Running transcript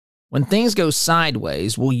When things go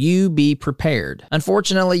sideways, will you be prepared?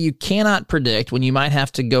 Unfortunately, you cannot predict when you might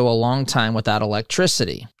have to go a long time without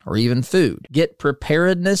electricity or even food. Get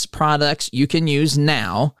preparedness products you can use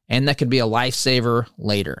now, and that could be a lifesaver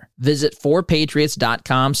later. Visit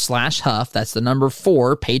 4patriots.com/Huff. That's the number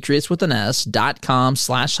 4, Patriots with an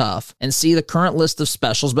S.com/Huff, and see the current list of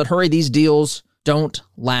specials. But hurry, these deals don't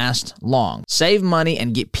last long. Save money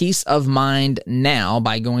and get peace of mind now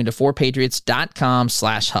by going to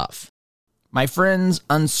 4patriots.com/Huff. My friends,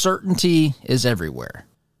 uncertainty is everywhere.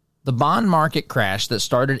 The bond market crash that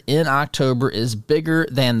started in October is bigger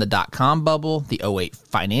than the dot-com bubble, the 2008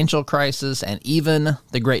 financial crisis, and even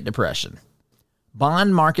the Great Depression.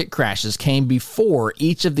 Bond market crashes came before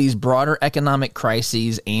each of these broader economic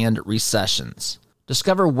crises and recessions.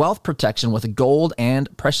 Discover wealth protection with gold and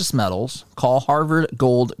precious metals. Call Harvard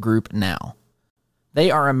Gold Group now. They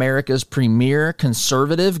are America's premier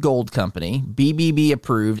conservative gold company, BBB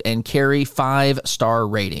approved, and carry 5-star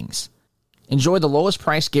ratings. Enjoy the lowest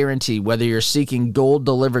price guarantee whether you're seeking gold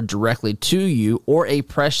delivered directly to you or a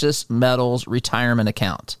precious metals retirement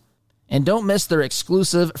account. And don't miss their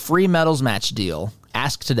exclusive free metals match deal.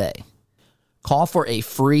 Ask today. Call for a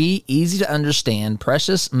free, easy-to-understand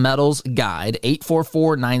precious metals guide,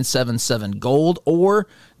 844-977-GOLD, or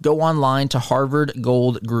go online to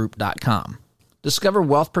harvardgoldgroup.com. Discover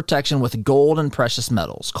wealth protection with gold and precious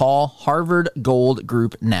metals. Call Harvard Gold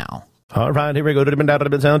Group now. All right, here we go.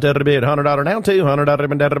 $100 down,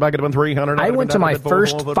 $200 $300. I went to my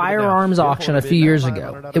first firearms auction a few years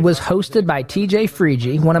ago. It was hosted by TJ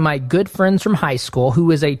Freege, one of my good friends from high school,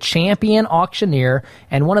 who is a champion auctioneer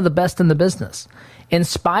and one of the best in the business. In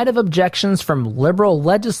spite of objections from liberal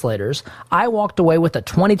legislators, I walked away with a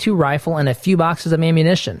 .22 rifle and a few boxes of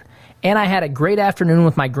ammunition. And I had a great afternoon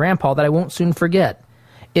with my grandpa that I won't soon forget.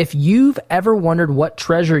 If you've ever wondered what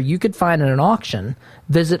treasure you could find in an auction,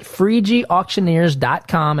 visit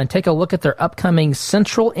FreegeAuctioneers.com and take a look at their upcoming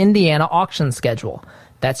Central Indiana auction schedule.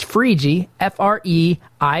 That's Freege,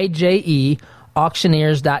 Freije,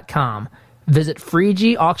 auctioneers.com. Visit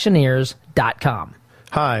FreegeAuctioneers.com.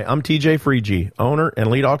 Hi, I'm TJ Freege, owner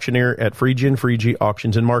and lead auctioneer at Freege & Freege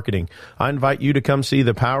Auctions and Marketing. I invite you to come see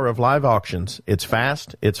the power of live auctions. It's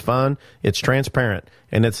fast, it's fun, it's transparent,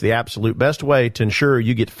 and it's the absolute best way to ensure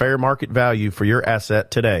you get fair market value for your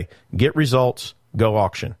asset today. Get results, go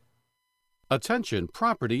auction. Attention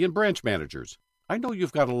property and branch managers. I know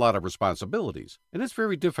you've got a lot of responsibilities, and it's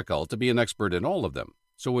very difficult to be an expert in all of them.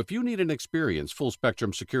 So if you need an experienced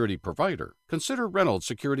full-spectrum security provider, consider Reynolds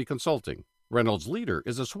Security Consulting. Reynolds Leader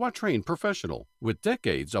is a SWAT-trained professional with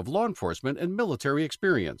decades of law enforcement and military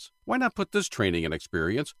experience. Why not put this training and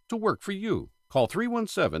experience to work for you? Call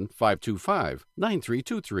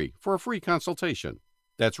 317-525-9323 for a free consultation.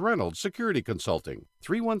 That's Reynolds Security Consulting,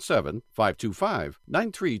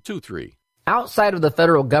 317-525-9323. Outside of the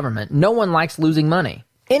federal government, no one likes losing money.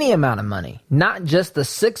 Any amount of money, not just the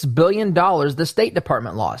 $6 billion the State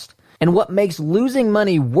Department lost. And what makes losing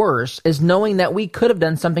money worse is knowing that we could have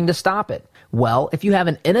done something to stop it. Well, if you have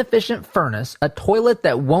an inefficient furnace, a toilet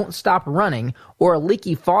that won't stop running, or a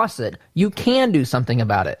leaky faucet, you can do something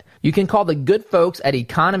about it. You can call the good folks at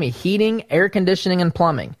Economy Heating, Air Conditioning, and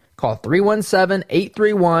Plumbing. Call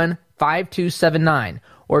 317-831-5279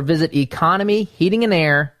 or visit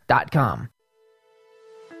economyheatingandair.com.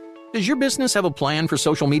 Does your business have a plan for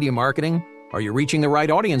social media marketing? Are you reaching the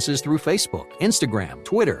right audiences through Facebook, Instagram,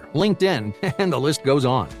 Twitter, LinkedIn, and the list goes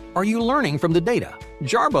on? Are you learning from the data?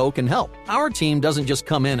 Jarbo can help. Our team doesn't just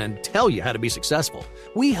come in and tell you how to be successful.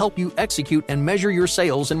 We help you execute and measure your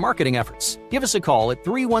sales and marketing efforts. Give us a call at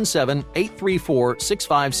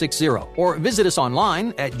 317-834-6560 or visit us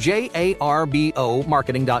online at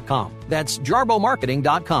jarbomarketing.com. That's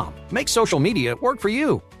jarbomarketing.com. Make social media work for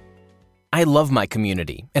you. I love my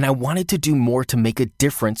community, and I wanted to do more to make a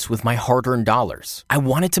difference with my hard-earned dollars. I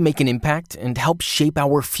wanted to make an impact and help shape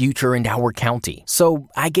our future and our county. So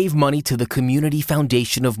I gave money to the Community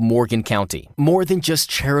Foundation of Morgan County. More than just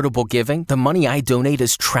charitable giving, the money I donate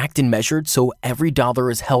is tracked and measured so every dollar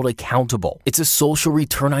is held accountable. It's a social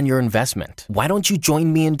return on your investment. Why don't you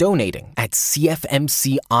join me in donating at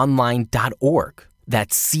cfmconline.org?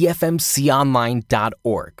 That's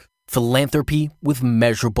cfmconline.org. Philanthropy with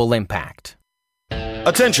measurable impact.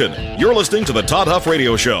 Attention, you're listening to the Todd Huff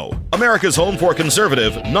Radio Show, America's home for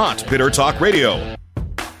conservative, not bitter talk radio.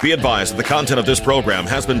 Be advised that the content of this program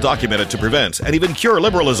has been documented to prevent and even cure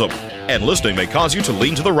liberalism, and listening may cause you to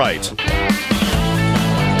lean to the right.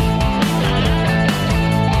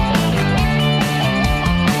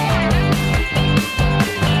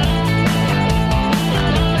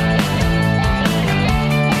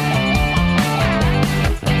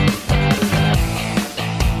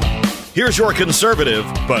 here's your conservative,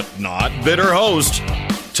 but not bitter host,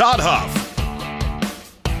 Todd Huff.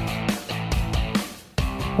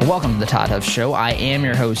 Well, welcome to the Todd Huff Show. I am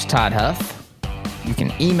your host, Todd Huff. You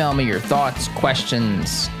can email me your thoughts,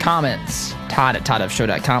 questions, comments,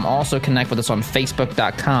 todd@toddhuffshow.com. Also connect with us on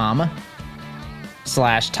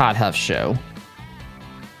facebook.com/Todd Huff Show.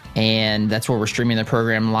 And that's where we're streaming the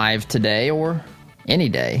program live today or any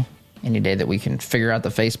day that we can figure out the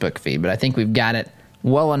Facebook feed. But I think we've got it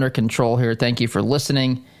well under control here. Thank you for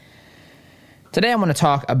listening. Today I'm going to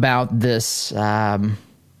talk about this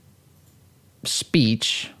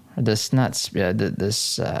speech, or this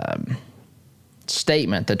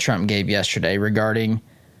statement that Trump gave yesterday regarding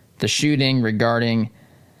the shooting, regarding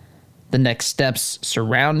the next steps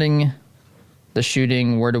surrounding the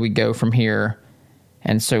shooting, where do we go from here,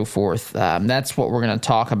 and so forth. That's what we're going to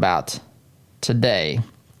talk about today.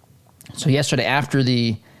 So yesterday, after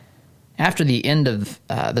the end of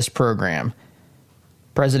this program,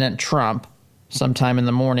 President Trump, sometime in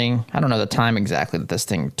the morning, I don't know the time exactly that this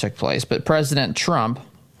thing took place, but President Trump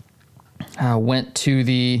went to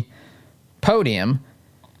the podium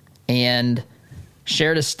and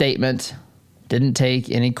shared a statement, didn't take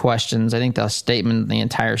any questions. I think the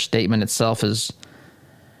entire statement itself is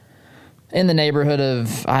in the neighborhood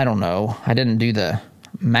of, I don't know, I didn't do the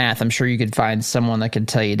math. I'm sure you could find someone that could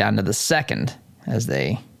tell you down to the second as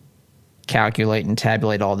they calculate and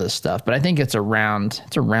tabulate all this stuff. But I think it's around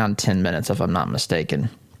 10 minutes, if I'm not mistaken.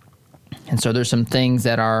 And so there's some things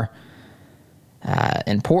that are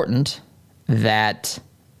important that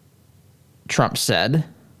Trump said.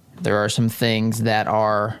 There are some things that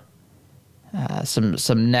are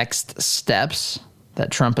some next steps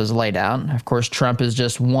that Trump has laid out. Of course, Trump is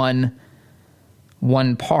just one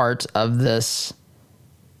part of this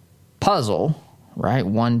puzzle, right?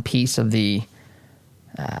 One piece of the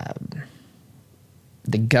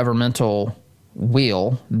governmental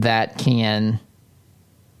wheel that can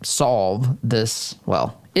solve this.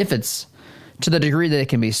 Well, if it's to the degree that it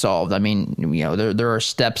can be solved. I mean, there are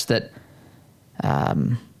steps that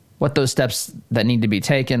what those steps that need to be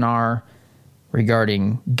taken are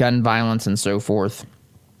regarding gun violence and so forth,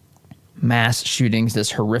 mass shootings,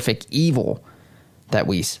 this horrific evil that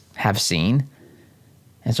we have seen.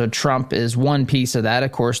 And so Trump is one piece of that.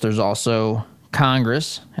 Of course, there's also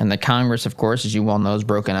Congress, and the Congress, of course, as you well know, is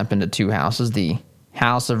broken up into two houses. The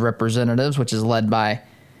House of Representatives, which is led by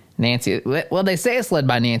Nancy. Well, they say it's led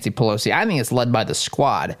by Nancy Pelosi. I think it's led by the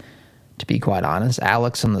squad, to be quite honest,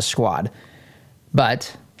 Alex and the squad.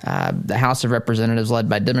 But the House of Representatives led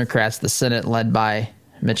by Democrats, the Senate led by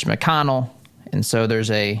Mitch McConnell. And so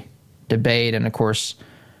there's a debate and, of course,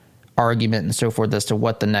 argument and so forth as to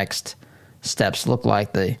what the next steps look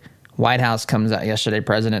like. The White House comes out yesterday,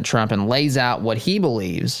 President Trump, and lays out what he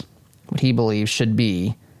believes should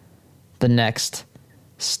be the next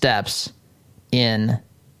steps in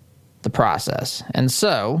the process. And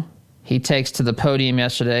so he takes to the podium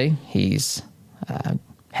yesterday. He's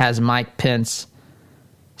has Mike Pence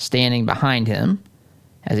standing behind him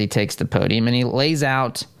as he takes the podium, and he lays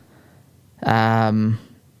out some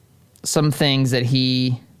things that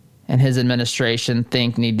he and his administration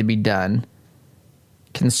think need to be done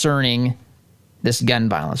concerning this gun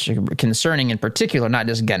violence, concerning in particular not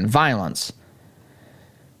just gun violence,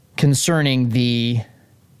 concerning the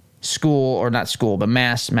mass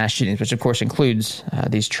shootings, which of course includes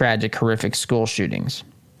these tragic, horrific school shootings.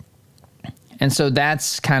 And so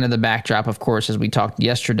that's kind of the backdrop, of course, as we talked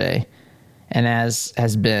yesterday, and as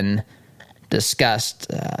has been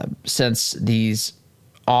discussed since these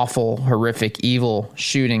awful, horrific, evil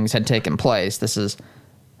shootings had taken place. This is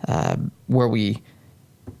where we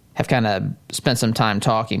have kind of spent some time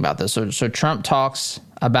talking about this. So Trump talks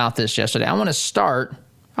about this yesterday. I want to start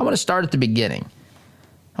at the beginning.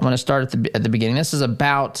 This is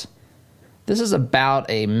about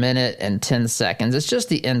a minute and 10 seconds. It's just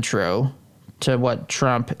the intro to what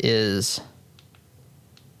Trump is,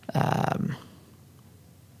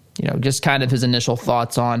 just kind of his initial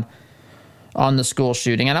thoughts on the school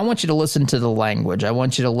shooting. And I want you to listen to the language. I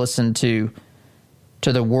want you to listen to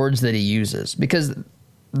the words that he uses, because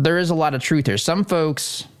there is a lot of truth here. Some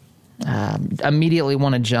folks immediately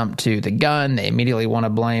want to jump to the gun. They immediately want to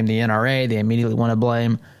blame the NRA. They immediately want to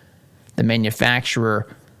blame the manufacturer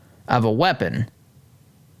of a weapon.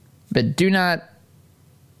 But do not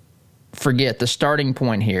forget, the starting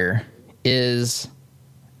point here is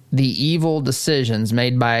the evil decisions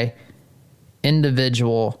made by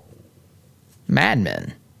individual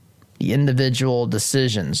madmen, the individual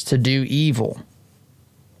decisions to do evil,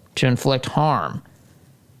 to inflict harm.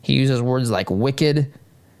 He uses words like wicked,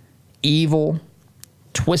 evil,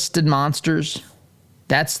 twisted monsters.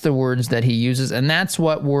 That's the words that he uses, and that's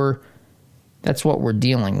what we're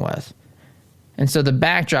dealing with. And so the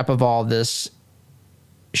backdrop of all this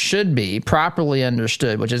should be properly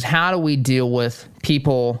understood, which is how do we deal with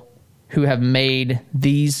people who have made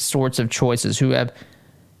these sorts of choices, who have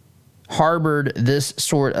harbored this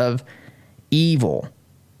sort of evil,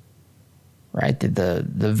 right?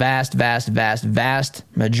 The vast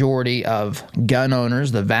majority of gun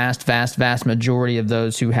owners, the vast majority of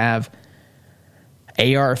those who have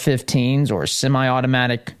AR-15s or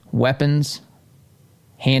semi-automatic weapons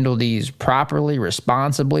handle these properly,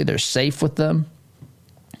 responsibly. They're safe with them.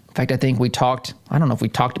 In fact, I don't know if we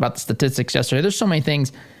talked about the statistics yesterday. There's so many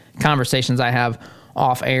things, conversations I have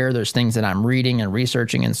off air. There's things that I'm reading and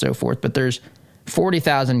researching and so forth. But there's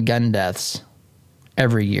 40,000 gun deaths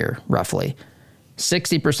every year, roughly.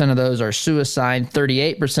 60% of those are suicide.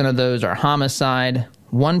 38% of those are homicide.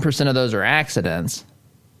 1% of those are accidents.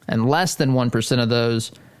 And less than 1% of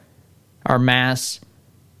those are mass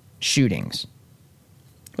shootings.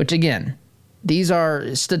 Which, again, these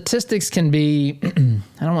are statistics can be, I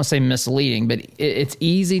don't want to say misleading, but it's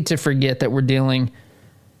easy to forget that we're dealing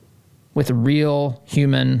with real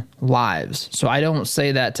human lives. So I don't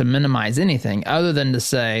say that to minimize anything other than to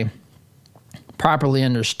say, properly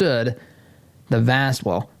understood,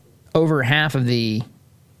 over half of the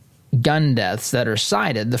gun deaths that are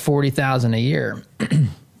cited, the 40,000 a year,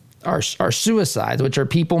 are suicides, which are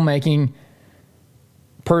people making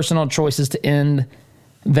personal choices to end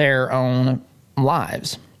their own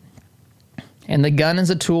lives. And the gun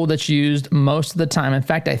is a tool that's used most of the time. In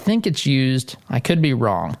fact, I think it's used, I could be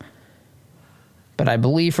wrong, but I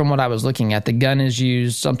believe from what I was looking at, the gun is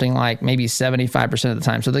used something like maybe 75% of the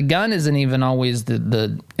time. So the gun isn't even always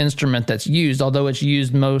the instrument that's used, although it's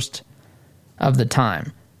used most of the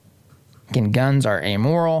time. Again, guns are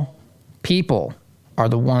amoral. People are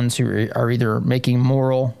the ones who are either making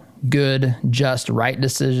moral, good, just, right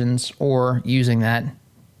decisions or using that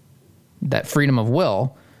freedom of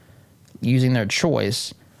will, using their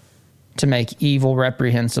choice to make evil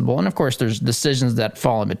reprehensible. And of course, there's decisions that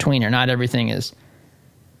fall in between here. Not everything is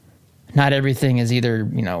either,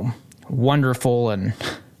 wonderful and,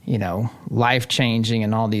 life-changing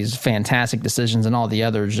and all these fantastic decisions, and all the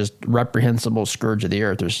others just reprehensible, scourge of the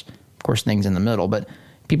earth. There's, of course, things in the middle, but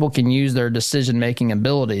people can use their decision-making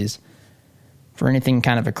abilities for anything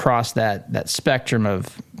kind of across that spectrum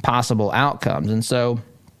of possible outcomes. And so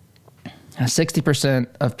 60%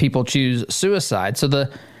 of people choose suicide. So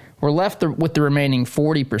we're left with the remaining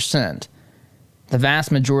 40%. The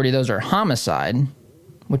vast majority of those are homicide,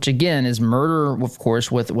 which again is murder, of course,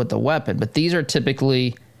 with a weapon. But these are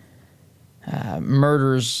typically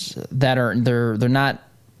murders that they're not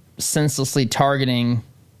senselessly targeting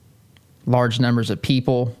large numbers of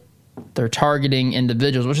people. They're targeting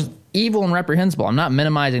individuals, which is evil and reprehensible. I'm not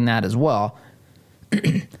minimizing that as well.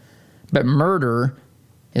 But murder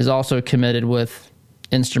is also committed with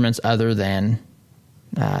instruments other than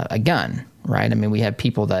a gun, right? I mean, we have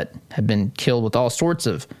people that have been killed with all sorts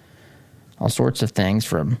of things,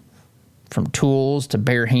 from tools to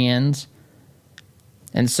bare hands.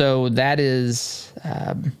 And so that is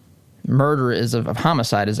murder of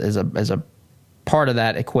homicide is a part of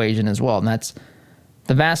that equation as well. And that's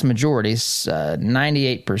the vast majority,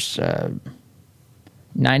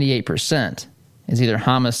 98% is either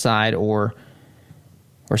homicide or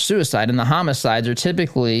suicide. And the homicides are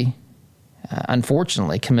typically,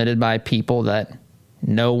 unfortunately, committed by people that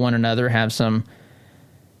know one another, have some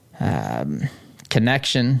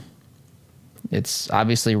connection. It's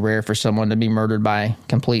obviously rare for someone to be murdered by a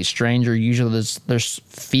complete stranger. Usually there's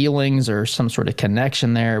feelings or some sort of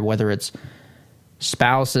connection there, whether it's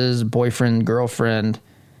spouses, boyfriend, girlfriend,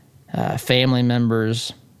 family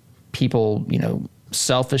members, people,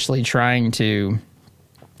 selfishly trying to,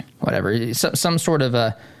 whatever, some sort of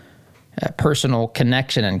a personal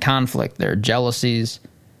connection and conflict there, jealousies,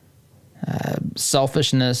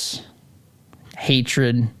 selfishness,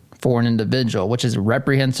 hatred for an individual, which is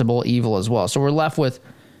reprehensible evil as well. So we're left with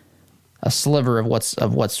a sliver of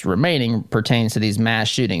what's remaining pertains to these mass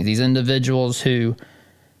shootings, these individuals who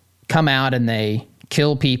come out and they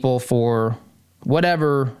kill people for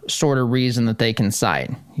whatever sort of reason that they can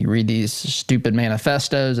cite. You read these stupid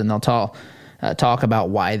manifestos and they'll talk about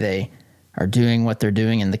why they are doing what they're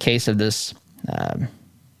doing. In the case of this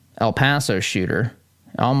El Paso shooter,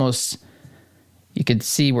 almost you could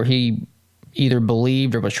see where he either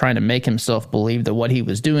believed or was trying to make himself believe that what he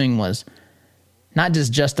was doing was not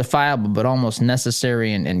just justifiable, but almost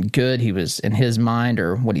necessary and good. He was, in his mind,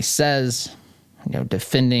 or what he says,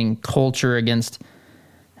 defending culture against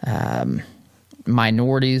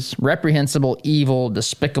minorities, reprehensible, evil,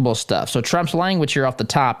 despicable stuff. So Trump's language here off the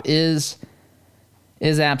top is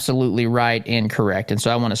absolutely right and correct. And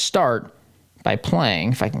so I want to start by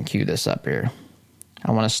playing, if I can cue this up here,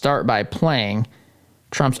 I want to start by playing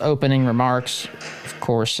Trump's opening remarks. Of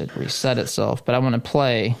course, it reset itself, but I want to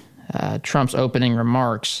play Trump's opening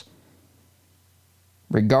remarks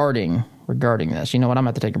regarding this. You know what? I'm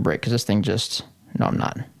going to have to take a break because this thing just... No, I'm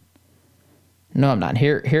not.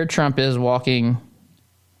 Here Trump is walking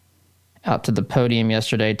out to the podium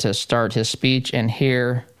yesterday to start his speech, and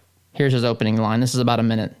here's his opening line. This is about 1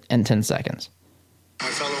 minute and 10 seconds. My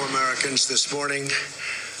fellow Americans, this morning,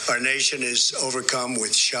 our nation is overcome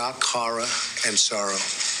with shock, horror, and sorrow.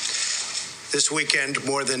 This weekend,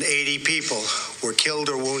 more than 80 people were killed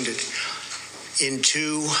or wounded in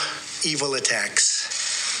 2 evil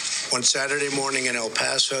attacks. One Saturday morning in El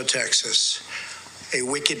Paso, Texas, a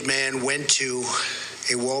wicked man went to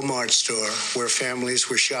a Walmart store where families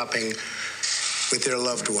were shopping with their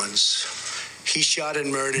loved ones. He shot and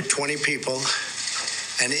murdered 20 people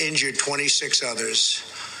and injured 26 others,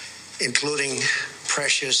 including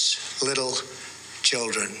precious little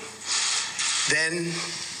children. Then,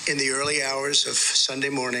 in the early hours of Sunday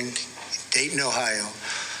morning, in Dayton, Ohio,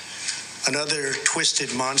 another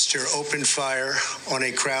twisted monster opened fire on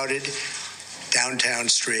a crowded downtown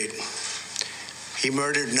street. He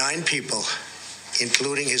murdered 9 people,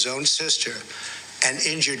 including his own sister, and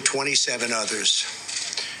injured 27 others.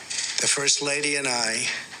 The First Lady and I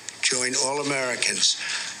join all Americans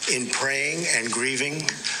in praying and grieving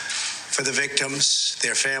for the victims,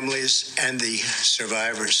 their families, and the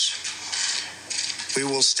survivors. We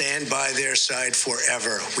will stand by their side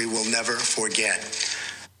forever. We will never forget.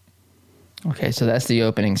 Okay, so that's the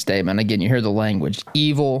opening statement. Again, you hear the language.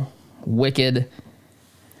 Evil, wicked,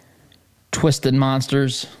 twisted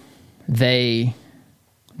monsters. Those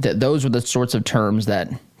were the sorts of terms that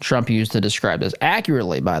Trump used to describe this.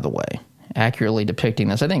 Accurately, by the way. Accurately depicting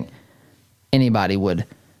this. I think anybody would,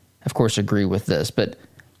 of course, agree with this. But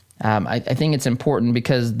I think it's important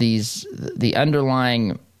because the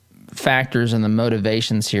underlying factors and the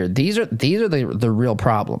motivations here, these are the real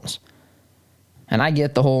problems. And I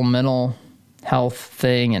get the whole mental health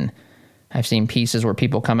thing, and I've seen pieces where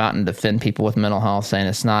people come out and defend people with mental health, saying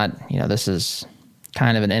it's not, this is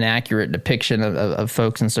kind of an inaccurate depiction of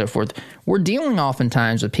folks and so forth. We're dealing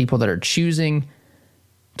oftentimes with people that are choosing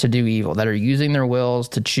to do evil, that are using their wills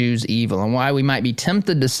to choose evil. And why we might be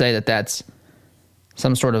tempted to say that that's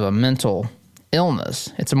some sort of a mental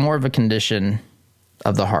illness, it's more of a condition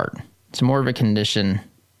of the heart. It's more of a condition,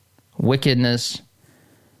 wickedness,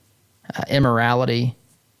 immorality,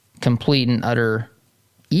 complete and utter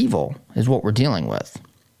evil is what we're dealing with.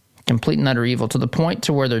 Complete and utter evil to the point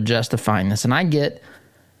to where they're justifying this. And I get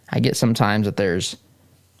sometimes that there's,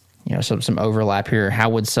 some overlap here. How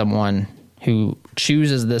would someone who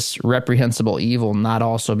chooses this reprehensible evil not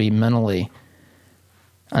also be mentally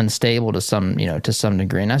unstable to some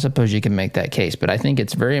degree? And I suppose you can make that case, but I think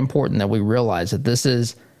it's very important that we realize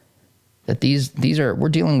that we're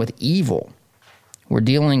dealing with evil. We're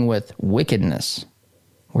dealing with wickedness.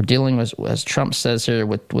 We're dealing with, as Trump says here,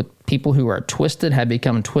 with people who are twisted, have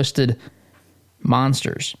become twisted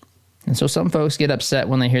monsters. And so some folks get upset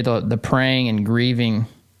when they hear the praying and grieving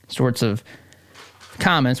sorts of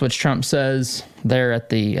comments, which Trump says there at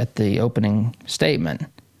the opening statement.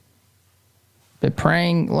 But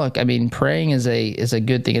praying is a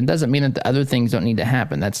good thing. It doesn't mean that the other things don't need to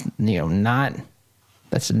happen. That's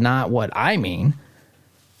not what I mean.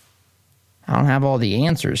 I don't have all the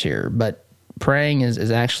answers here, but praying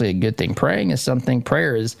is actually a good thing. Prayer is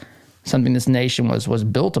something this nation was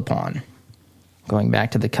built upon. Going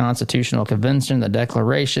back to the Constitutional Convention, the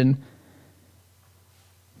Declaration,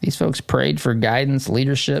 these folks prayed for guidance,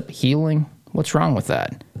 leadership, healing. What's wrong with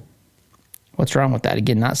that? What's wrong with that?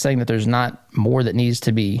 Again, not saying that there's not more that needs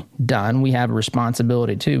to be done. We have a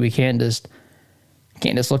responsibility too. We can't just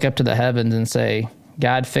look up to the heavens and say,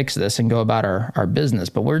 God, fix this, and go about our business.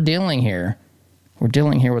 But we're dealing here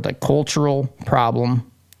with a cultural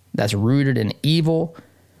problem that's rooted in evil,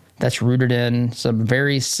 that's rooted in some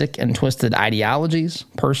very sick and twisted ideologies,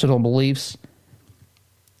 personal beliefs.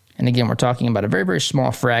 And again, we're talking about a very, very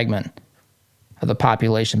small fragment of the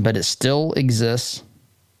population, but it still exists,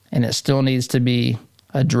 and it still needs to be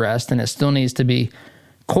addressed, and it still needs to be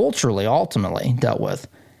culturally, ultimately, dealt with.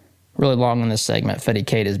 Really long in this segment. Fetty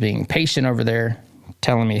Kate is being patient over there,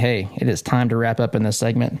 telling me, hey, it is time to wrap up in this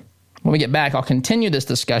segment. When we get back, I'll continue this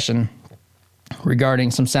discussion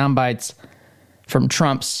regarding some sound bites from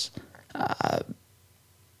Trump's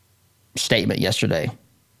statement yesterday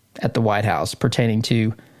at the White House pertaining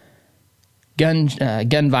to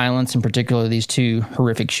gun violence, in particular, these two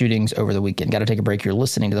horrific shootings over the weekend. Got to take a break. You're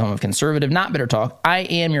listening to the home of conservative, not bitter talk. I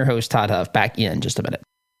am your host, Todd Huff. Back in just a minute.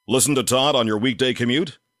 Listen to Todd on your weekday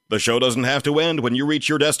commute? The show doesn't have to end when you reach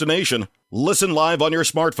your destination. Listen live on your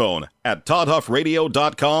smartphone at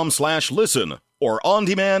toddhuffradio.com/listen or on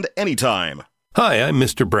demand anytime. Hi, I'm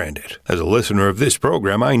Mr. Brandit. As a listener of this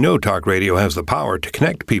program, I know talk radio has the power to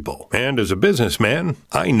connect people. And as a businessman,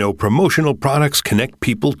 I know promotional products connect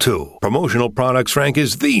people too. Promotional products, Frank,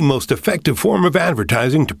 is the most effective form of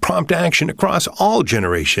advertising to prompt action across all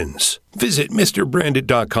generations. Visit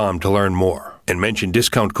MrBrandit.com to learn more. And mention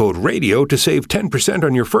discount code RADIO to save 10%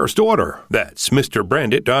 on your first order. That's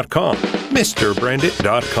MrBrandit.com.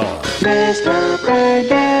 MrBrandit.com. Mr.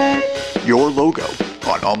 Brandit. Your logo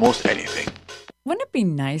on almost anything. Wouldn't it be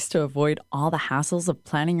nice to avoid all the hassles of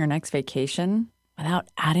planning your next vacation without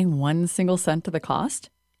adding 1 single cent to the cost?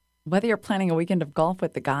 Whether you're planning a weekend of golf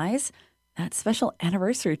with the guys, that special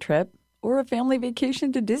anniversary trip, or a family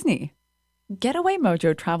vacation to Disney,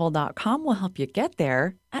 GetawayMojoTravel.com will help you get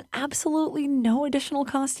there at absolutely no additional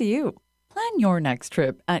cost to you. Plan your next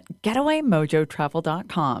trip at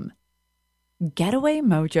GetawayMojoTravel.com.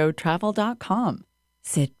 GetawayMojoTravel.com.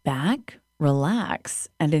 Sit back, relax,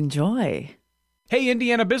 and enjoy. Hey,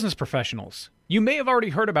 Indiana business professionals. You may have already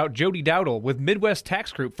heard about Jody Dowdle with Midwest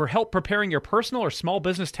Tax Group for help preparing your personal or small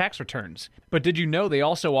business tax returns. But did you know they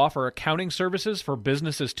also offer accounting services for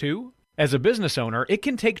businesses too? As a business owner, it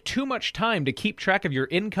can take too much time to keep track of your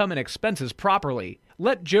income and expenses properly.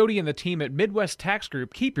 Let Jody and the team at Midwest Tax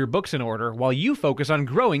Group keep your books in order while you focus on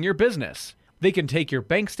growing your business. They can take your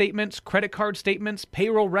bank statements, credit card statements,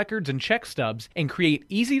 payroll records, and check stubs and create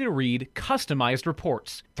easy-to-read, customized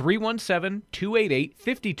reports.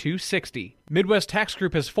 317-288-5260. Midwest Tax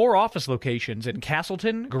Group has 4 office locations in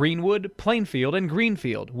Castleton, Greenwood, Plainfield, and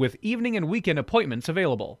Greenfield, with evening and weekend appointments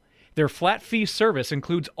available. Their flat fee service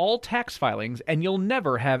includes all tax filings, and you'll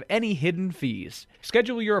never have any hidden fees.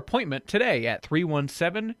 Schedule your appointment today at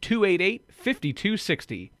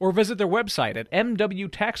 317-288-5260 or visit their website at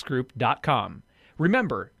mwtaxgroup.com.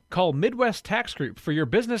 Remember, call Midwest Tax Group for your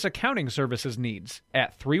business accounting services needs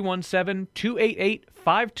at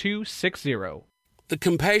 317-288-5260. The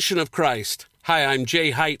Compassion of Christ. Hi, I'm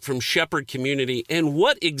Jay Height from Shepherd Community, and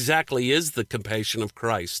what exactly is the Compassion of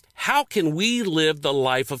Christ? How can we live the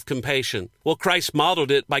life of compassion? Well, Christ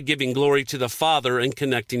modeled it by giving glory to the Father and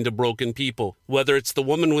connecting to broken people. Whether it's the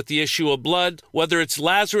woman with the issue of blood, whether it's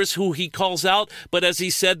Lazarus who he calls out, but as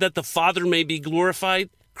he said that the Father may be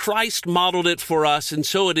glorified, Christ modeled it for us, and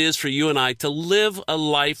so it is for you and I to live a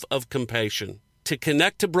life of compassion, to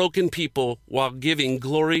connect to broken people while giving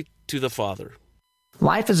glory to the Father.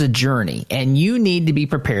 Life is a journey, and you need to be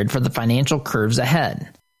prepared for the financial curves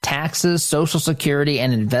ahead. Taxes, Social Security,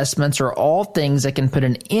 and investments are all things that can put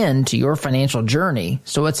an end to your financial journey,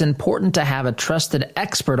 so it's important to have a trusted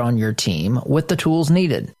expert on your team with the tools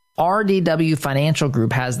needed. RDW Financial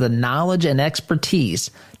Group has the knowledge and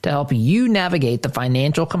expertise to help you navigate the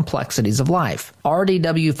financial complexities of life.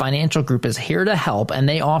 RDW Financial Group is here to help, and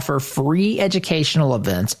they offer free educational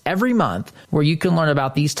events every month where you can learn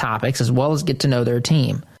about these topics as well as get to know their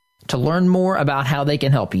team. To learn more about how they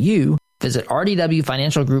can help you, visit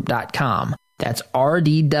rdwfinancialgroup.com. That's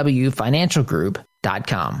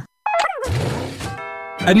rdwfinancialgroup.com.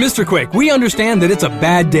 At Mr. Quick, we understand that it's a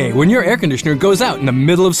bad day when your air conditioner goes out in the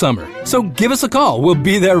middle of summer. So give us a call. We'll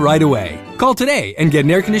be there right away. Call today and get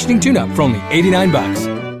an air conditioning tune-up for only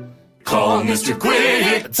 $89. Call Mr.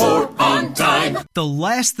 Quick for on time. The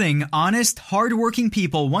last thing honest, hardworking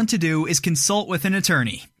people want to do is consult with an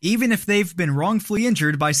attorney, even if they've been wrongfully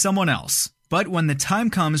injured by someone else. But when the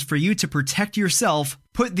time comes for you to protect yourself,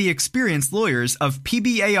 put the experienced lawyers of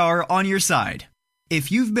PBAR on your side. If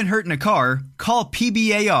you've been hurt in a car, call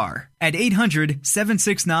PBAR at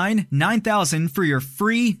 800-769-9000 for your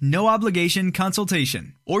free, no-obligation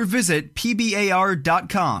consultation. Or visit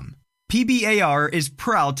PBAR.com. PBAR is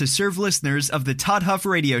proud to serve listeners of the Todd Huff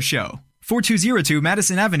Radio Show. 4202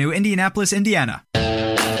 Madison Avenue, Indianapolis, Indiana.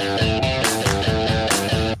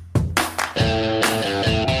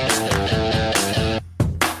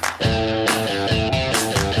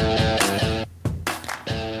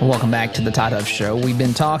 Welcome back to the Todd Huff Show. We've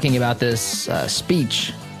been talking about this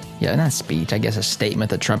speech. Yeah, not speech. I guess a statement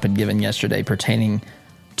that Trump had given yesterday pertaining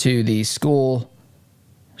to the school.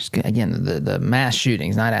 Again, the mass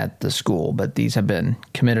shootings, not at the school, but these have been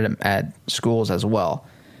committed at schools as well.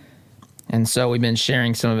 And so we've been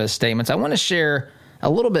sharing some of his statements. I want to share a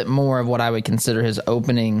little bit more of what I would consider his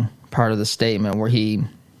opening part of the statement, where he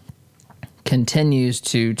continues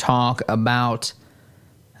to talk about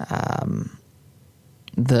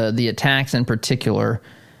the attacks in particular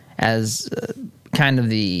as kind of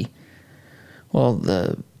the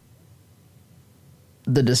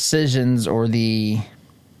decisions or the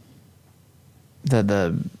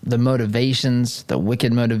motivations, the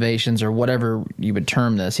wicked motivations, or whatever you would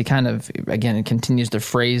term this. He kind of, again, continues to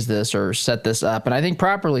phrase this or set this up, and I think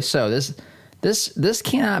properly so. This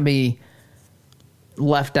cannot be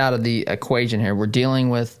left out of the equation here. We're dealing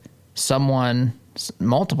with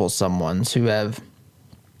multiple someones who have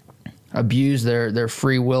abused their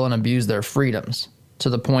free will and abused their freedoms to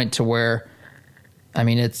the point to where, I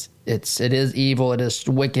mean, it is evil, it is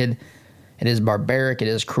wicked, it is barbaric, it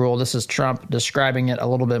is cruel. This is Trump describing it a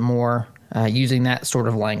little bit more, using that sort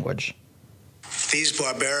of language. These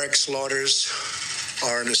barbaric slaughters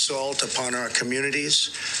are an assault upon our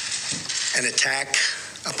communities, an attack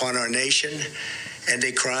upon our nation, and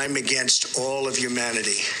a crime against all of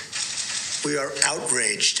humanity. We are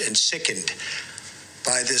outraged and sickened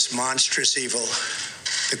by this monstrous evil,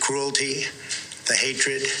 the cruelty, the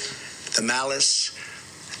hatred, the malice,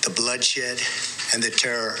 the bloodshed, and the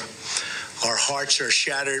terror. Our hearts are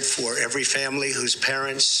shattered for every family whose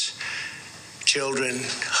parents, children,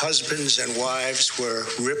 husbands, and wives were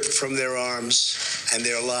ripped from their arms and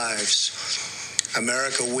their lives.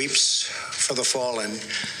 America weeps for the fallen.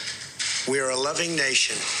 We are a loving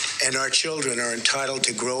nation, and our children are entitled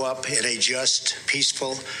to grow up in a just,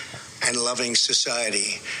 peaceful, and loving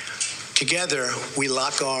society. Together, we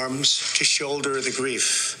lock arms to shoulder the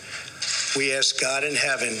grief. We ask God in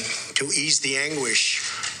heaven to ease the anguish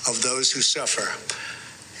of those who suffer,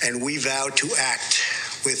 and we vow to act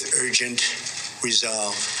with urgent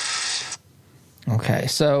resolve. Okay,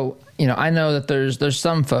 so, I know that there's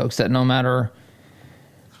some folks that no matter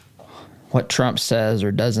what Trump says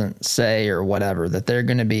or doesn't say or whatever, that they're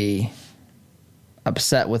going to be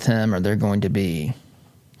upset with him or they're going to be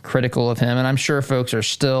critical of him. And I'm sure folks are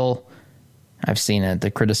still, I've seen it,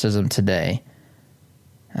 the criticism today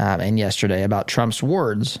and yesterday about Trump's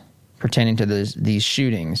words pertaining to these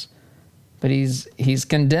shootings. But he's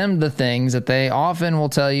condemned the things that they often will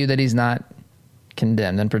tell you that he's not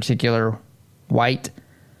condemned, in particular white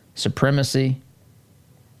supremacy.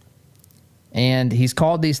 And he's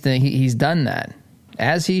called these things, he's done that,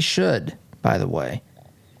 as he should, by the way.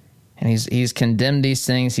 And he's condemned these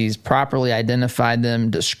things, he's properly identified them,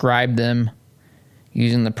 described them,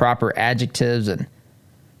 using the proper adjectives and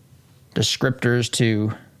descriptors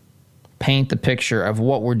to paint the picture of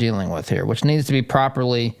what we're dealing with here, which needs to be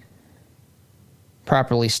properly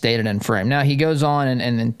stated and framed. Now, he goes on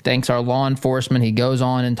and thanks our law enforcement. He goes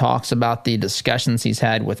on and talks about the discussions he's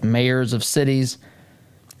had with mayors of cities,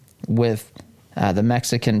 with the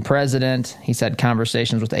Mexican president. He's had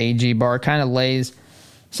conversations with A.G. Barr, kind of lays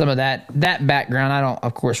some of that background. I don't,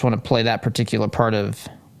 of course, want to play that particular part of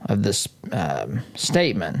this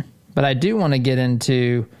statement, but I do want to get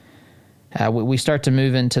into, we start to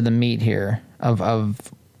move into the meat here of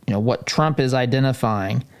what Trump is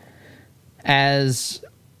identifying as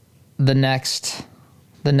the next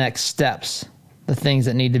steps, the things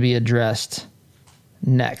that need to be addressed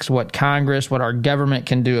next, what Congress, what our government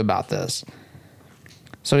can do about this.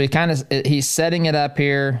 So he's setting it up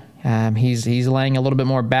here. He's laying a little bit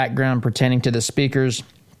more background pertaining to the shooters,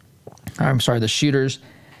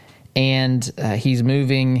 and he's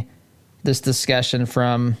moving this discussion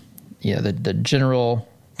from the general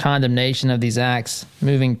condemnation of these acts,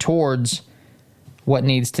 moving towards what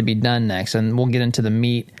needs to be done next. And we'll get into the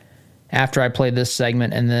meat after I play this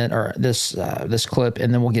segment, and then this clip,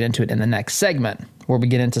 and then we'll get into it in the next segment, where we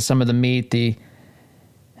get into some of the meat,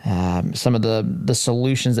 some of the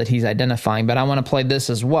solutions that he's identifying. But I want to play this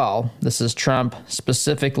as well. This is Trump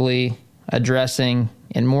specifically addressing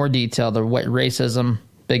in more detail the racism,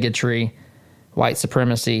 bigotry, white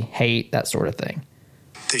supremacy, hate, that sort of thing.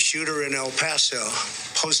 The shooter in El Paso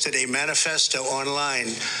posted a manifesto online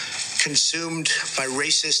consumed by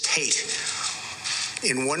racist hate.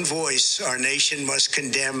 In one voice, our nation must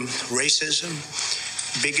condemn racism,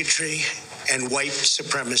 bigotry, and white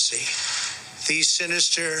supremacy. These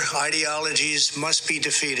sinister ideologies must be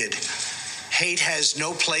defeated. Hate has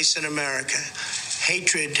no place in America.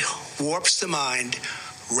 Hatred warps the mind,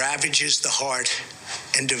 ravages the heart,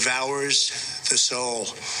 and devours the soul.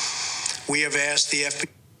 We have asked the FBI.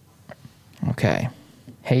 Okay.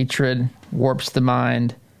 Hatred warps the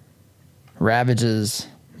mind, ravages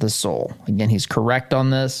the soul. Again, he's correct on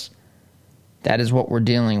this. That is what we're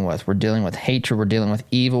dealing with. We're dealing with hatred. We're dealing with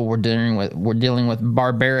evil. We're dealing with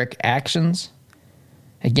barbaric actions.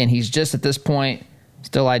 Again, he's just at this point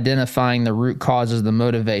still identifying the root causes, the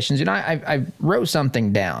motivations. I wrote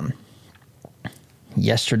something down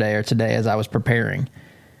yesterday or today as I was preparing.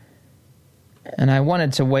 And I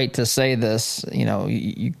wanted to wait to say this,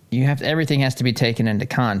 you have to, everything has to be taken into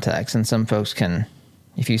context. And some folks can,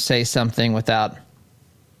 if you say something without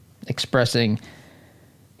expressing,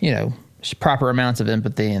 proper amounts of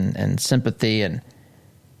empathy and sympathy and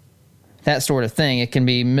that sort of thing, it can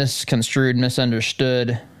be misconstrued,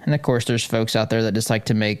 misunderstood. And of course, there's folks out there that just like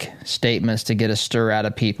to make statements to get a stir out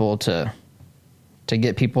of people, to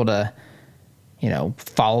get people to,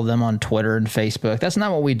 follow them on Twitter and Facebook. That's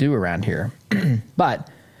not what we do around here. But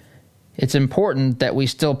it's important that we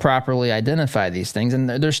still properly identify these things. And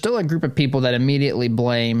there's still a group of people that immediately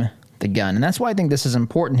blame the gun. And that's why I think this is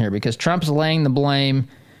important here, because Trump's laying the blame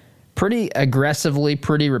pretty aggressively,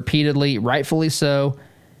 pretty repeatedly, rightfully so,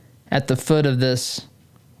 at the foot of this,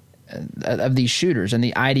 of these shooters and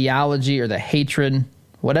the ideology or the hatred,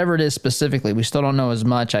 whatever it is specifically. We still don't know as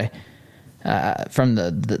much from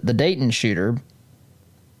the Dayton shooter,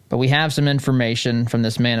 but we have some information from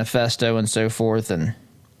this manifesto and so forth, and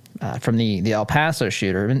from the El Paso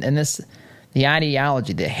shooter, and the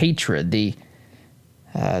ideology, the hatred, the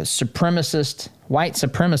supremacist white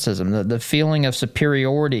supremacism, the feeling of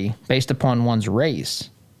superiority based upon one's race,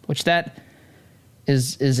 which that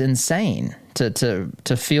is insane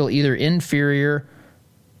to feel either inferior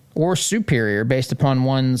or superior based upon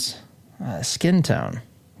one's skin tone.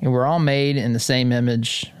 We're all made in the same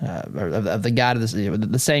image of the God,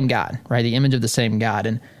 the same God, right? The image of the same God.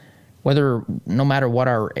 And no matter what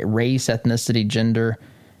our race, ethnicity, gender,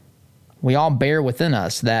 we all bear within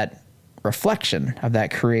us that reflection of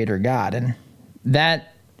that creator God. And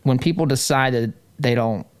that when people decide that they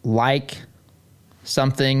don't like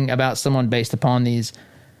something about someone based upon these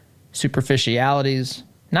superficialities,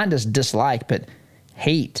 not just dislike, but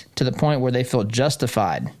hate to the point where they feel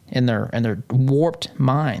justified in their warped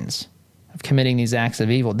minds of committing these acts of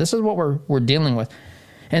evil. This is what we're dealing with.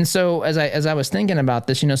 And so as I was thinking about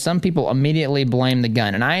this, some people immediately blame the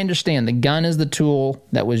gun. And I understand the gun is the tool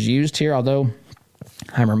that was used here, although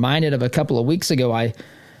I'm reminded of a couple of weeks ago, I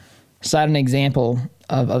cited an example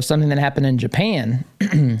of something that happened in Japan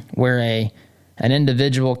where an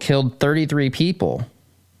individual killed 33 people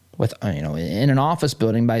in an office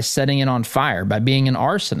building by setting it on fire, by being an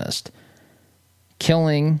arsonist,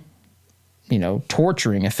 killing,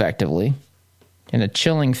 torturing effectively in a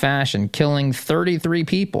chilling fashion, killing 33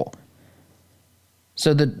 people.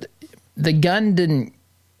 So the gun didn't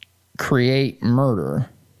create murder.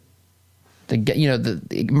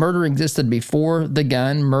 The murder existed before the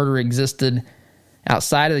gun. Murder existed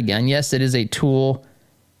outside of the gun. Yes, it is a tool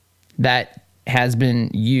that has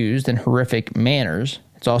been used in horrific manners.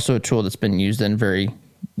 It's also a tool that's been used in very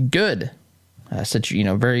good,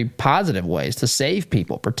 very positive ways to save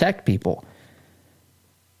people, protect people.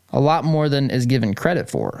 A lot more than is given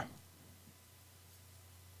credit for.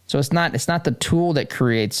 So it's not the tool that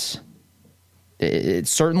creates. It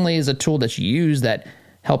certainly is a tool that's used that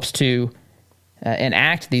helps to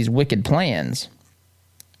enact these wicked plans.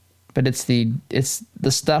 But it's the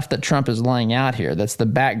stuff that Trump is laying out here that's the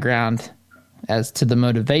background as to the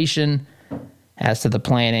motivation, as to the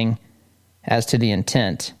planning, as to the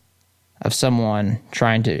intent of someone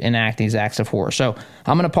trying to enact these acts of horror. So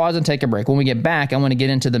I'm going to pause and take a break. When we get back, I want to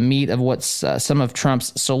get into the meat of what some of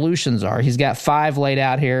Trump's solutions are. He's got 5 laid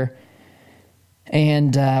out here,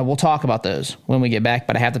 and we'll talk about those when we get back.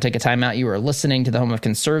 But I have to take a time out. You are listening to the home of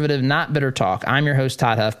conservative, not bitter talk. I'm your host,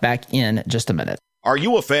 Todd Huff, back in just a minute. Are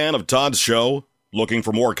you a fan of Todd's show? Looking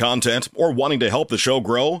for more content or wanting to help the show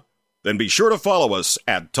grow? Then be sure to follow us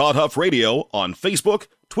at Todd Huff Radio on Facebook,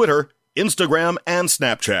 Twitter, Instagram, and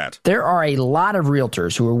Snapchat. There are a lot of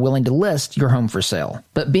realtors who are willing to list your home for sale,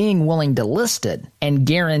 but being willing to list it and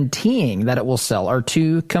guaranteeing that it will sell are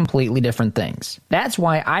two completely different things. That's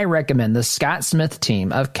why I recommend the Scott Smith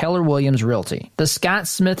team of Keller Williams Realty. The Scott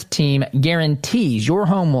Smith team guarantees your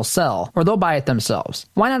home will sell or they'll buy it themselves.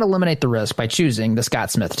 Why not eliminate the risk by choosing the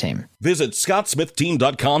Scott Smith team? Visit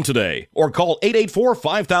scottsmithteam.com today or call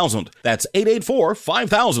 884-5000. That's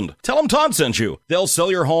 884-5000. Tell them Todd sent you. They'll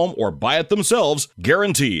sell your home or buy it themselves,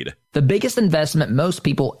 guaranteed. The biggest investment most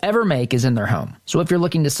people ever make is in their home. So if you're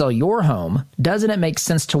looking to sell your home, doesn't it make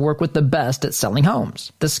sense to work with the best at selling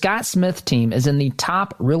homes? The Scott Smith team is in the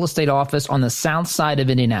top real estate office on the south side of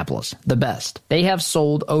Indianapolis, the best. They have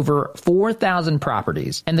sold over 4,000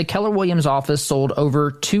 properties, and the Keller Williams office sold over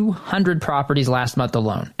 200 properties last month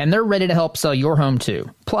alone. And they're ready to help sell your home too.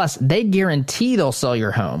 Plus, they guarantee they'll sell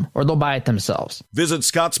your home or they'll buy it themselves. Visit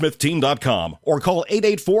scottsmithteam.com or call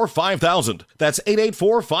 884-5000. That's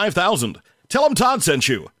 884-5000. Tell them Todd sent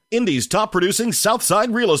you. Indy's top producing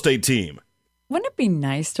Southside real estate team. Wouldn't it be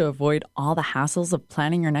nice to avoid all the hassles of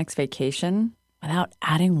planning your next vacation without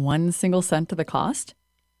adding one single cent to the cost?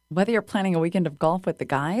 Whether you're planning a weekend of golf with the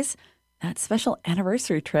guys, that special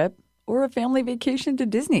anniversary trip, or a family vacation to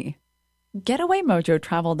Disney,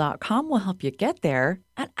 GetawayMojoTravel.com will help you get there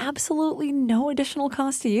at absolutely no additional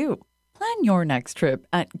cost to you. Plan your next trip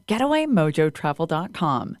at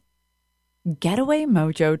GetawayMojoTravel.com.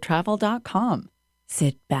 GetawayMojoTravel.com.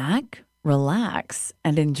 Sit back, relax,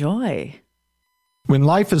 and enjoy. When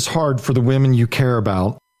life is hard for the women you care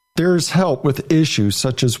about, there is help with issues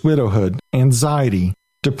such as widowhood, anxiety,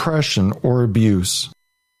 depression, or abuse.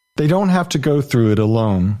 They don't have to go through it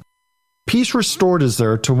alone. Peace Restored is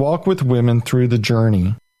there to walk with women through the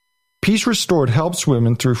journey. Peace Restored helps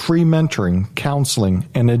women through free mentoring, counseling,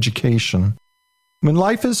 and education. When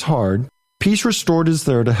life is hard, Peace Restored is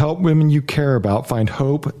there to help women you care about find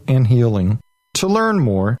hope and healing. To learn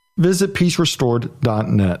more, visit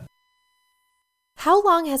peacerestored.net. How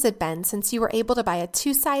long has it been since you were able to buy a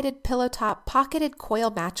two-sided pillow-top pocketed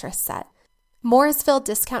coil mattress set? Mooresville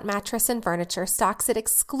Discount Mattress and Furniture stocks it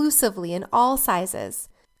exclusively in all sizes.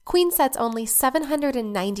 Queen sets only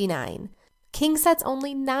 $799. King sets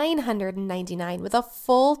only $999 with a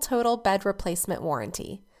full total bed replacement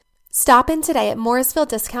warranty. Stop in today at Mooresville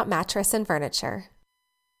Discount Mattress and Furniture.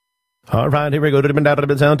 All right, here we go.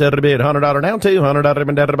 $100 down, $200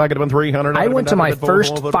 $300. I went to my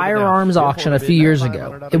first firearms auction a few years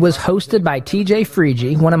ago. It was hosted by TJ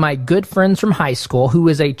Freegee, one of my good friends from high school, who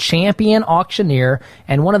is a champion auctioneer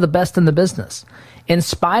and one of the best in the business. In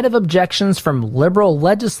spite of objections from liberal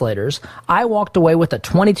legislators, I walked away with a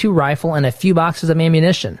 .22 rifle and a few boxes of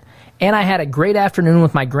ammunition. And I had a great afternoon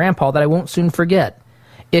with my grandpa that I won't soon forget.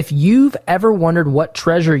 If you've ever wondered what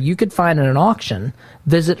treasure you could find in an auction,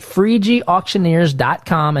 visit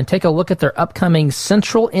FreegeeAuctioneers.com and take a look at their upcoming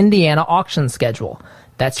Central Indiana auction schedule.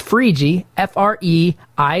 That's Freegee,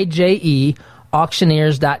 F-R-E-I-J-E,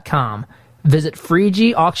 auctioneers.com. Visit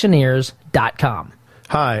FreegeeAuctioneers.com.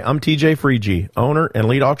 Hi, I'm TJ Freegee, owner and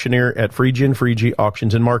lead auctioneer at Freegee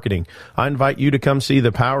Auctions and Marketing. I invite you to come see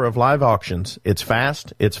the power of live auctions. It's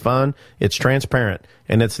fast, it's fun, it's transparent,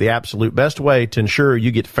 and it's the absolute best way to ensure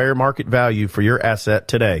you get fair market value for your asset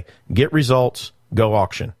today. Get results, go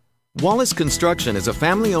auction. Wallace Construction is a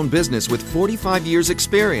family-owned business with 45 years'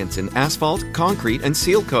 experience in asphalt, concrete, and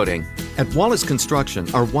seal coating. At Wallace Construction,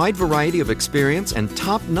 our wide variety of experience and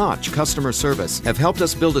top-notch customer service have helped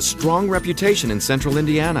us build a strong reputation in Central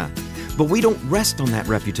Indiana. But we don't rest on that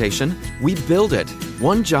reputation. We build it,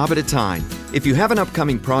 one job at a time. If you have an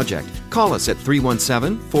upcoming project, call us at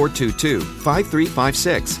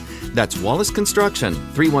 317-422-5356. That's Wallace Construction,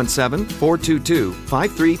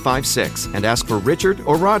 317-422-5356, and ask for Richard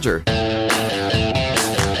or Roger.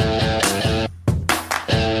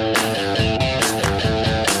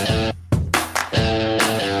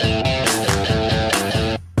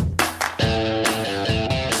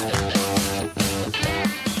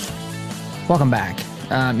 Welcome back.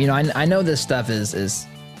 I know this stuff is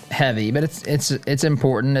heavy, but it's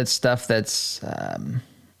important. It's stuff that's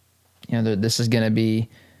this is going to be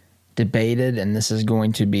debated, and this is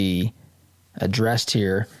going to be addressed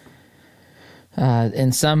here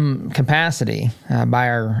in some capacity by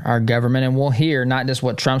our government, and we'll hear not just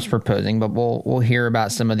what Trump's proposing, but we'll hear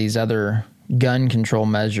about some of these other gun control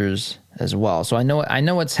measures as well. So I know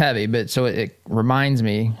it's heavy, but so it reminds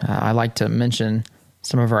me. I like to mention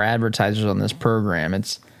some of our advertisers on this program.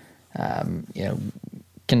 It's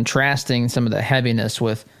contrasting some of the heaviness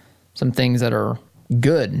with some things that are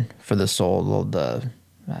good for the soul. The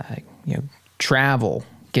travel,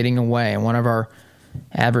 getting away, and one of our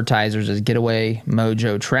advertisers is Getaway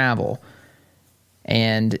Mojo Travel.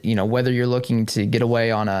 And whether you're looking to get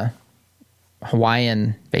away on a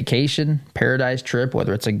Hawaiian vacation, paradise trip,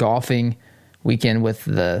 whether it's a golfing weekend with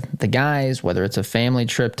the guys, whether it's a family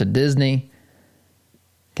trip to Disney,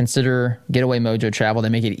 consider Getaway Mojo Travel. They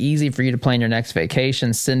make it easy for you to plan your next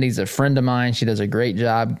vacation. Cindy's a friend of mine. She does a great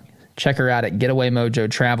job. Check her out at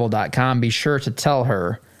GetawayMojoTravel.com. Be sure to tell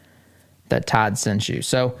her that Todd sent you.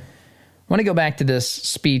 So I want to go back to this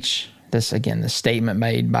speech, this statement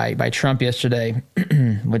made by Trump yesterday,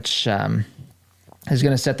 which is going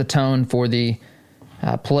to set the tone for the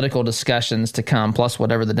political discussions to come, plus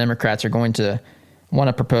whatever the Democrats are going to want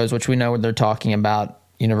to propose, which we know they're talking about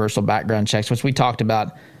universal background checks, which we talked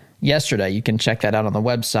about yesterday. You can check that out on the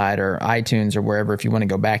website or iTunes or wherever if you want to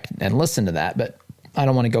go back and listen to that. But I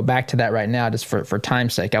don't want to go back to that right now just for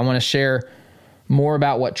time's sake. I want to share more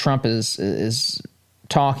about what Trump is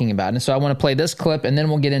talking about. And so I want to play this clip, and then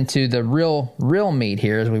we'll get into the real meat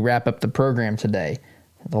here as we wrap up the program today,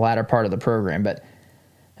 the latter part of the program. But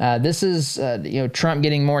this is Trump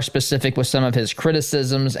getting more specific with some of his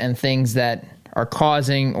criticisms and things that are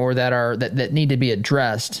causing or that need to be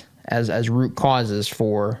addressed as root causes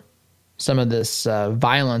for some of this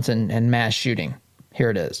violence and mass shooting. Here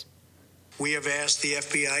it is. We have asked the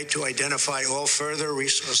FBI to identify all further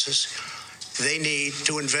resources they need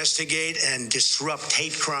to investigate and disrupt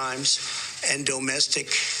hate crimes and domestic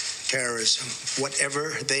terrorism,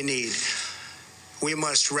 whatever they need. We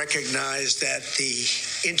must recognize that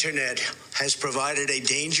the internet has provided a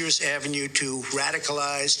dangerous avenue to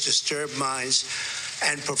radicalize, disturb minds,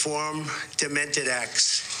 and perform demented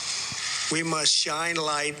acts. We must shine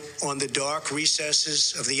light on the dark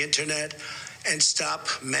recesses of the internet and stop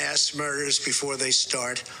mass murders before they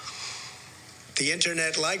start. The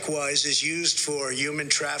internet, likewise, is used for human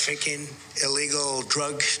trafficking, illegal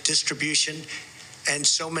drug distribution, and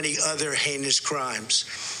so many other heinous crimes.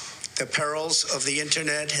 The perils of the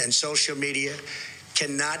internet and social media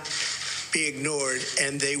cannot be ignored,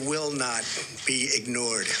 and they will not be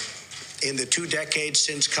ignored. In the 2 decades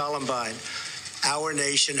since Columbine, our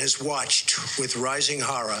nation has watched with rising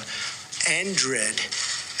horror and dread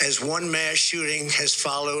as one mass shooting has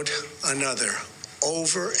followed another,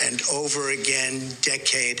 over and over again,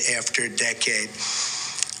 decade after decade.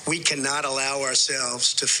 We cannot allow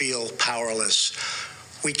ourselves to feel powerless.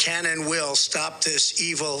 We can and will stop this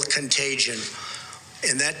evil contagion.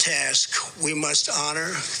 In that task, we must honor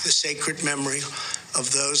the sacred memory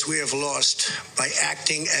of those we have lost by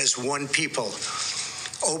acting as one people.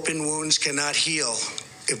 Open wounds cannot heal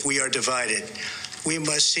if we are divided. We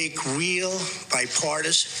must seek real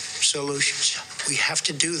bipartisan solutions. We have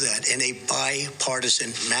to do that in a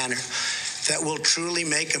bipartisan manner that will truly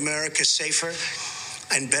make America safer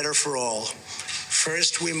and better for all.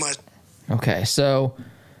 First, we must... Okay, so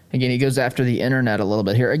again, he goes after the internet a little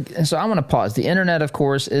bit here. So I want to pause. The internet, of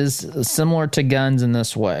course, is similar to guns in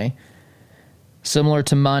this way, similar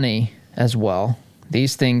to money as well.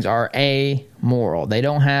 These things are amoral. They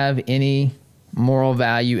don't have any moral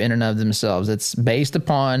value in and of themselves. It's based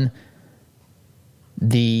upon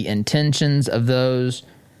the intentions of those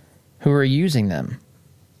who are using them,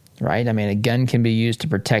 right? I mean, a gun can be used to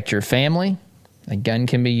protect your family. A gun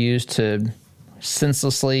can be used to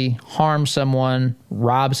senselessly harm someone,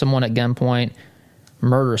 rob someone at gunpoint,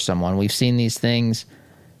 murder someone. We've seen these things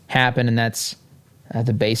happen, and that's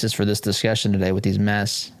the basis for this discussion today with these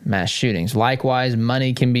mass shootings. Likewise,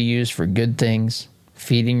 money can be used for good things,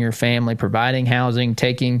 feeding your family, providing housing,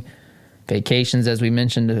 taking vacations, as we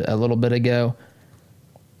mentioned a little bit ago,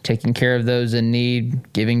 taking care of those in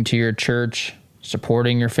need, giving to your church,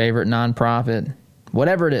 supporting your favorite nonprofit,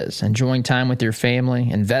 whatever it is, enjoying time with your family,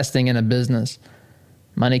 investing in a business.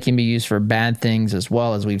 Money can be used for bad things as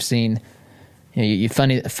well, as we've seen. You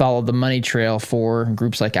follow the money trail for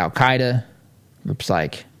groups like Al-Qaeda, groups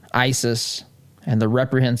like ISIS, and the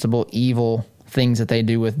reprehensible, evil things that they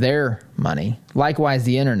do with their money. Likewise,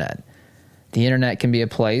 the internet. The internet can be a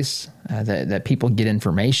place that people get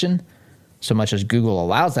information, so much as Google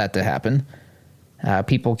allows that to happen.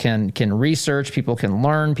 People can research, people can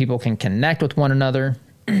learn, people can connect with one another.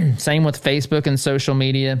 Same with Facebook and social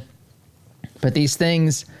media. But these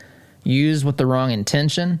things, used with the wrong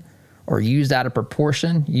intention or used out of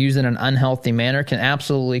proportion, used in an unhealthy manner, can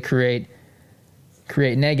absolutely create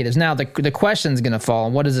negatives. Now, the question is going to fall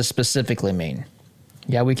on, what does this specifically mean?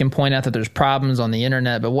 Yeah, we can point out that there's problems on the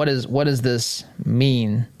internet, but what does this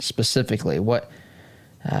mean specifically?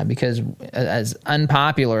 Because as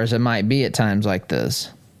unpopular as it might be at times like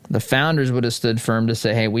this, the founders would have stood firm to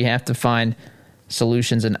say, hey, we have to find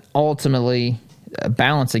solutions, and ultimately a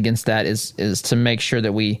balance against that is to make sure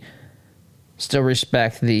that we still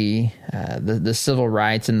respect the civil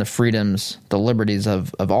rights and the freedoms, the liberties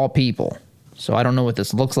of all people. So I don't know what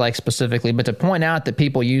this looks like specifically, but to point out that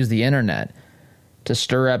people use the internet to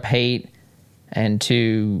stir up hate and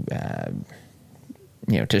to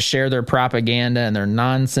to share their propaganda and their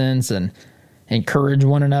nonsense and encourage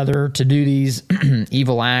one another to do these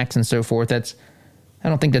evil acts and so forth. I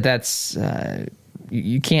don't think that's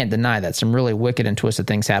you can't deny that. Some really wicked and twisted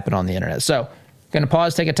things happen on the internet. So going to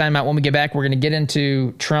pause, take a time out. When we get back, we're going to get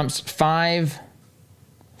into Trump's five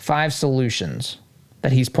solutions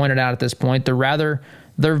that he's pointed out at this point. They're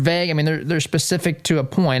vague. I mean, they're specific to a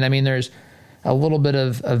point. I mean, there's a little bit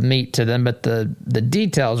of meat to them, but the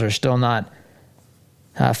details are still not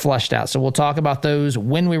flushed out. So we'll talk about those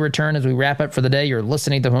when we return as we wrap up for the day. You're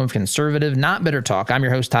listening to Home of Conservative, Not Bitter Talk. I'm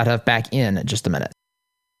your host, Todd Huff, back in just a minute.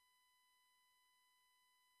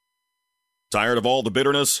 Tired of all the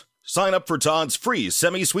bitterness? Sign up for Todd's free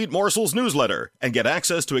Semi-Sweet Morsels newsletter and get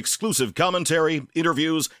access to exclusive commentary,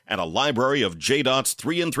 interviews, and a library of J.Dot's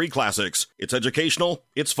 3-in-3 classics. It's educational,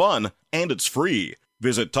 it's fun, and it's free.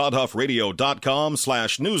 Visit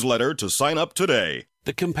ToddHuffRadio.com/newsletter to sign up today.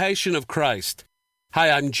 The Compassion of Christ. Hi,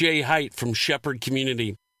 I'm Jay Height from Shepherd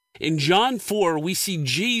Community. In John 4, we see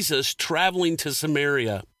Jesus traveling to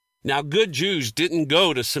Samaria. Now, good Jews didn't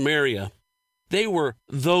go to Samaria. They were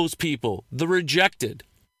those people, the rejected.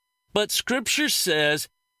 But Scripture says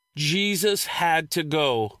Jesus had to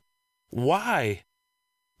go. Why?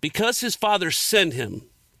 Because his Father sent him,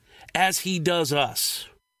 as he does us.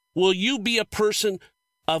 Will you be a person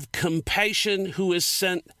of compassion who is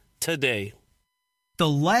sent today? The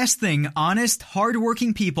last thing honest,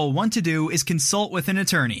 hardworking people want to do is consult with an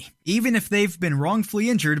attorney, even if they've been wrongfully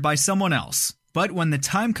injured by someone else. But when the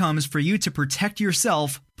time comes for you to protect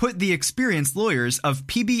yourself, put the experienced lawyers of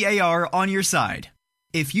PBAR on your side.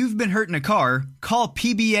 If you've been hurt in a car, call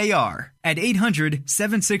PBAR at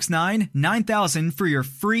 800-769-9000 for your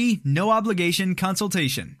free, no-obligation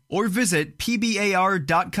consultation, or visit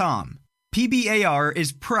PBAR.com. PBAR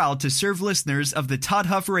is proud to serve listeners of the Todd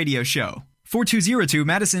Huff Radio Show. 4202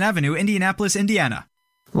 Madison Avenue, Indianapolis, Indiana.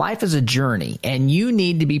 Life is a journey, and you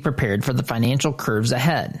need to be prepared for the financial curves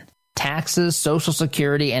ahead. Taxes, Social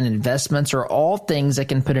Security, and investments are all things that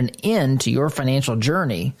can put an end to your financial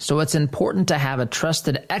journey, so it's important to have a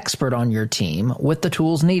trusted expert on your team with the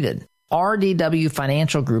tools needed. RDW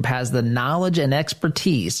Financial Group has the knowledge and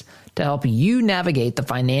expertise to help you navigate the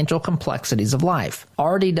financial complexities of life.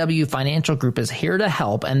 RDW Financial Group is here to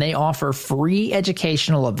help, and they offer free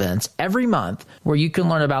educational events every month where you can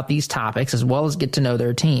learn about these topics as well as get to know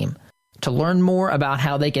their team. To learn more about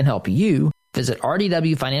how they can help you, visit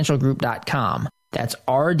rdwfinancialgroup.com. That's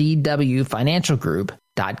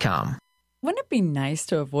rdwfinancialgroup.com. Wouldn't it be nice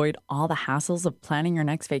to avoid all the hassles of planning your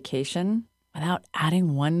next vacation without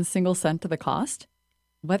adding one single cent to the cost?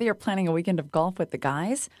 Whether you're planning a weekend of golf with the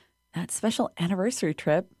guys, that special anniversary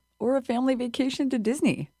trip, or a family vacation to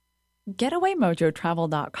Disney,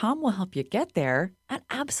 GetawayMojoTravel.com will help you get there at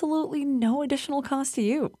absolutely no additional cost to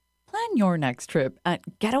you. Plan your next trip at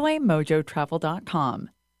GetawayMojoTravel.com.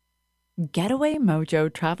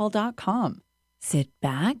 GetawayMojoTravel.com. Sit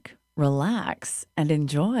back, relax, and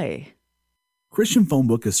enjoy. Christian Phone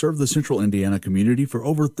Book has served the Central Indiana community for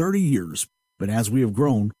over 30 years, but as we have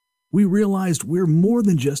grown, we realized we're more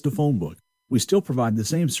than just a phone book. We still provide the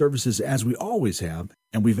same services as we always have,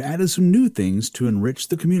 and we've added some new things to enrich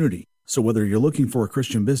the community. So whether you're looking for a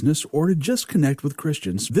Christian business or to just connect with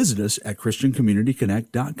Christians, visit us at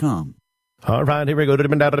ChristianCommunityConnect.com. All right, here we go. $100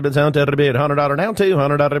 now,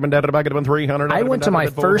 $200 $300. I went to my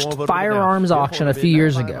first firearms auction a few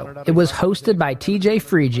years ago. It was hosted by TJ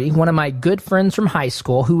Freegee, one of my good friends from high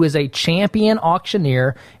school, who is a champion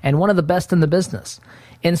auctioneer and one of the best in the business.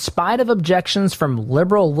 In spite of objections from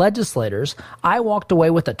liberal legislators, I walked away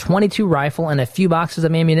with a .22 rifle and a few boxes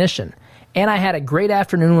of ammunition. And I had a great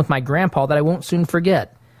afternoon with my grandpa that I won't soon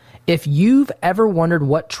forget. If you've ever wondered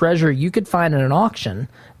what treasure you could find in an auction,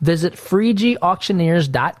 visit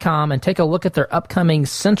FreegeeAuctioneers.com and take a look at their upcoming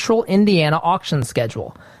Central Indiana auction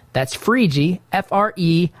schedule. That's Freegee,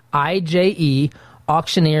 F-R-E-I-J-E,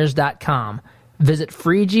 auctioneers.com. Visit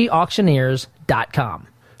FreegeeAuctioneers.com.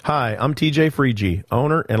 Hi, I'm TJ Freegee,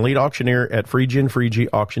 owner and lead auctioneer at Freegee & Freegee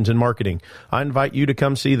Auctions and Marketing. I invite you to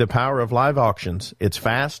come see the power of live auctions. It's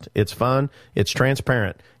fast, it's fun, it's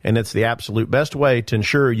transparent, and it's the absolute best way to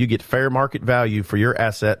ensure you get fair market value for your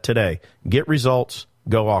asset today. Get results,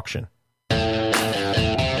 go auction.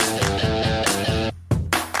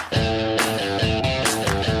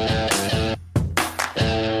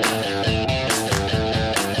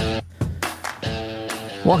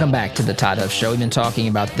 Welcome back to the Todd Huff Show. We've been talking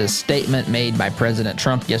about this statement made by President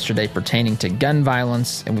Trump yesterday pertaining to gun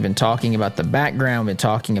violence, and we've been talking about the background, we've been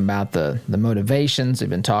talking about the motivations,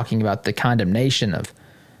 we've been talking about the condemnation of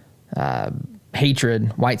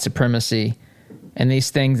hatred, white supremacy, and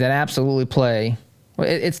these things that absolutely play.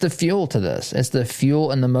 It's the fuel to this. It's the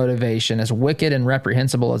fuel and the motivation, as wicked and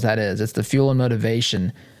reprehensible as that is. It's the fuel and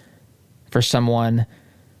motivation for someone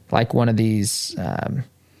like one of these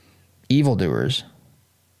evildoers.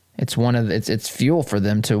 It's fuel for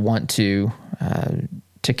them to want to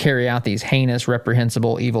carry out these heinous,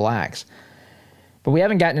 reprehensible, evil acts. But we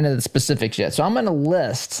haven't gotten into the specifics yet. So I'm going to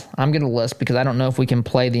list because I don't know if we can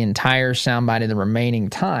play the entire soundbite in the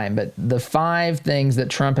remaining time, but the 5 things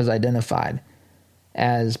that Trump has identified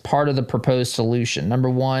as part of the proposed solution.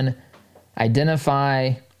 Number 1,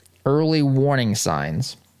 identify early warning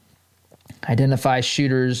signs. Identify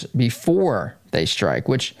shooters before they strike,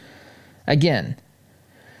 which, again,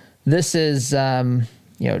 this is,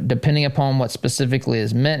 depending upon what specifically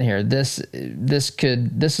is meant here, this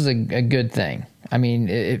is a good thing. I mean,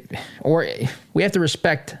 we have to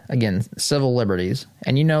respect, again, civil liberties.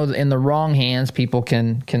 And, in the wrong hands, people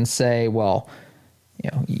can say, well,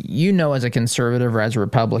 as a conservative or as a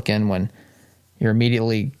Republican, when you're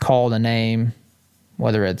immediately called a name,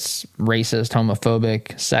 whether it's racist,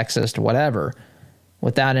 homophobic, sexist, whatever,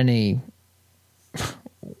 with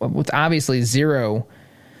obviously zero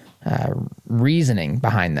reasoning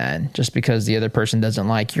behind that, just because the other person doesn't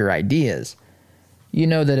like your ideas. You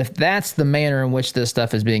know that if that's the manner in which this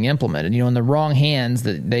stuff is being implemented, in the wrong hands,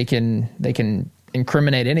 that they can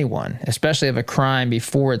incriminate anyone, especially of a crime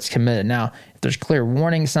before it's committed. Now, if there's clear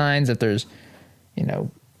warning signs, if there's,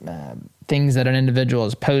 things that an individual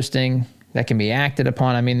is posting that can be acted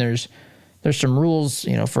upon. I mean, there's some rules,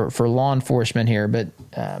 for law enforcement here, but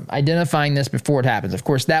identifying this before it happens. Of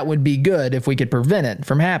course, that would be good if we could prevent it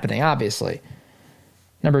from happening, obviously.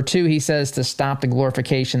 Number 2, he says to stop the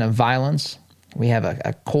glorification of violence. We have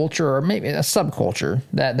a culture, or maybe a subculture,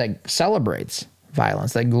 that celebrates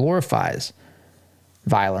violence, that glorifies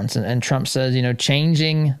violence. And Trump says,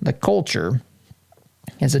 changing the culture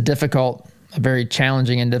is a very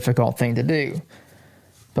challenging and difficult thing to do.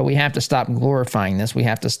 But we have to stop glorifying this. We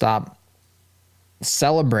have to stop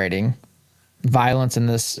celebrating violence in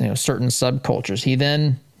this, certain subcultures. He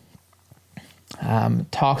then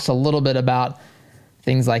talks a little bit about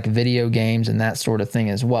things like video games and that sort of thing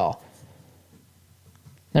as well.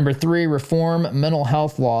 Number 3, reform mental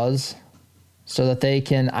health laws so that they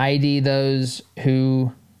can ID those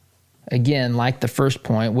who, again, like the first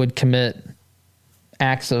point, would commit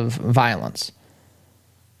acts of violence.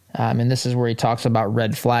 And this is where he talks about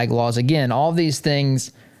red flag laws. Again, all these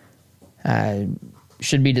things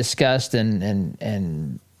should be discussed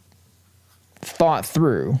and thought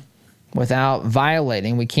through without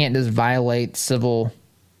violating. We can't just violate civil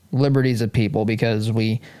liberties of people because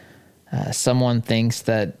someone thinks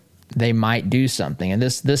that they might do something. And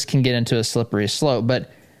this can get into a slippery slope. But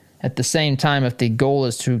at the same time, if the goal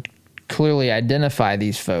is to clearly identify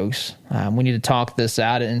these folks, we need to talk this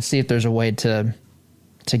out and see if there's a way to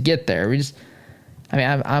get there. We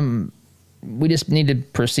just need to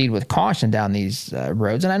proceed with caution down these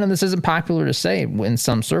roads. And I know this isn't popular to say in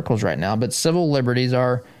some circles right now, but civil liberties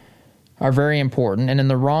are very important. And in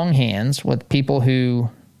the wrong hands, with people who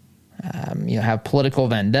have political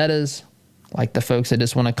vendettas, like the folks that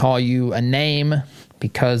just want to call you a name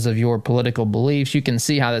because of your political beliefs, you can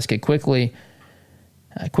see how this could quickly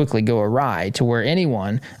go awry to where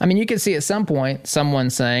anyone, you can see at some point someone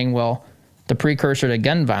saying, well, the precursor to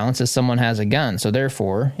gun violence is someone has a gun. So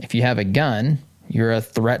therefore, if you have a gun, you're a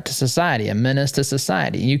threat to society, a menace to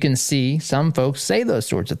society. You can see some folks say those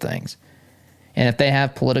sorts of things. And if they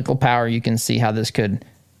have political power, you can see how this could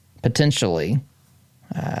potentially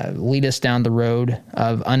lead us down the road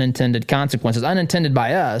of unintended consequences. Unintended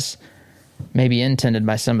by us, maybe intended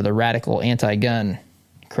by some of the radical anti-gun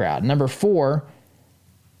crowd. Number 4,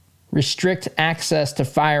 restrict access to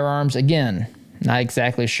firearms. Again, not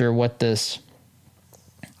exactly sure what this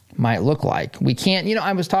might look like. We can't,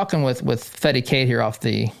 I was talking with Fetty Kate here off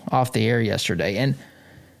the air yesterday, and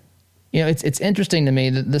it's interesting to me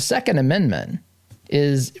that the Second Amendment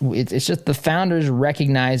it's just the founders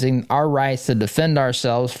recognizing our rights to defend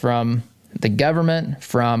ourselves from the government,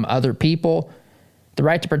 from other people, the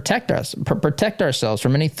right to protect ourselves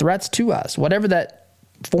from any threats to us, whatever that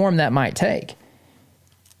form that might take.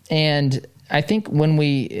 And I think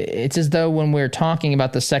it's as though when we're talking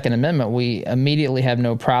about the Second Amendment, we immediately have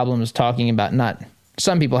no problems talking about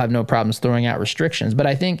some people have no problems throwing out restrictions. But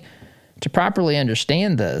I think to properly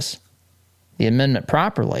understand the amendment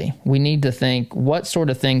properly, we need to think, what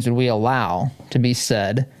sort of things would we allow to be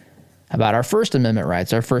said about our First Amendment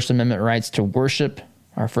rights, our First Amendment rights to worship,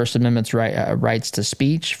 our First Amendment's rights to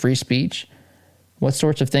speech, free speech? What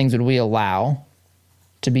sorts of things would we allow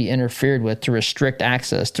to be interfered with to restrict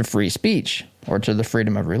access to free speech or to the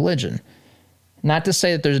freedom of religion? Not to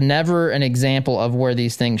say that there's never an example of where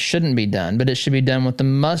these things shouldn't be done, but it should be done with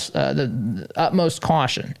the utmost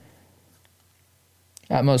caution.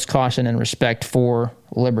 Utmost caution and respect for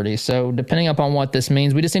liberty. So depending upon what this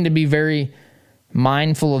means, we just need to be very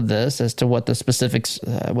mindful of this as to what the specifics,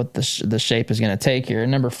 what the shape is going to take here.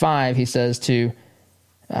 And number 5, he says to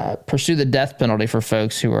pursue the death penalty for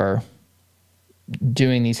folks who are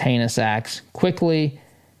doing these heinous acts quickly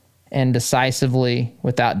and decisively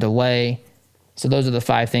without delay. So those are the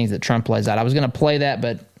 5 things that Trump lays out. I was going to play that,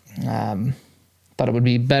 but thought it would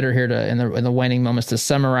be better here in the waning moments to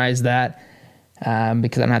summarize that.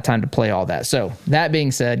 Because I don't have time to play all that. So that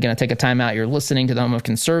being said, going to take a time out. You're listening to the home of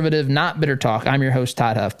conservative, not bitter talk. I'm your host,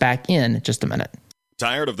 Todd Huff. Back in just a minute.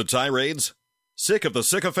 Tired of the tirades? Sick of the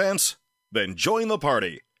sycophants? Then join the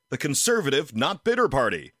party, the Conservative Not Bitter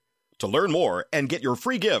Party. To learn more and get your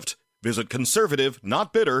free gift, Visit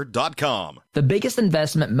conservative-not-bitter.com. The biggest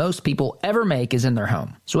investment most people ever make is in their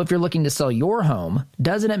home. So if you're looking to sell your home,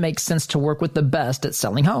 doesn't it make sense to work with the best at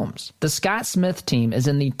selling homes? The Scott Smith team is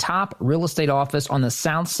in the top real estate office on the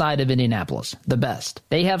south side of Indianapolis, the best.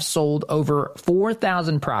 They have sold over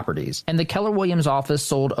 4,000 properties, and the Keller Williams office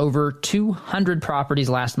sold over 200 properties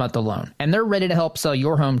last month alone. And they're ready to help sell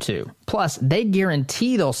your home too. Plus, they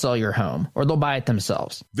guarantee they'll sell your home or they'll buy it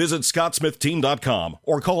themselves. Visit scottsmithteam.com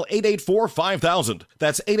or call 884-5000.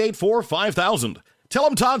 That's 884-5000. Tell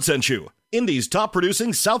them Todd sent you. Indy's top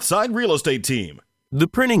producing Southside real estate team. The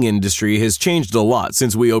printing industry has changed a lot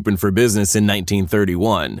since we opened for business in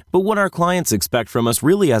 1931, but what our clients expect from us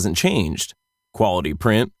really hasn't changed. Quality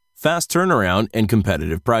print, fast turnaround, and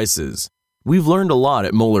competitive prices. We've learned a lot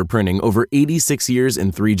at Moeller Printing over 86 years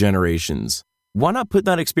and 3 generations. Why not put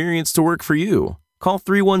that experience to work for you? Call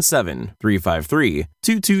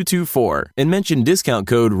 317-353-2224 and mention discount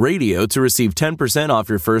code RADIO to receive 10% off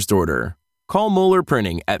your first order. Call Moeller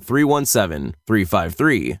Printing at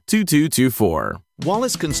 317-353-2224.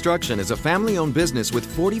 Wallace Construction is a family-owned business with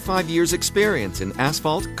 45 years' experience in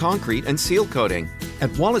asphalt, concrete, and seal coating.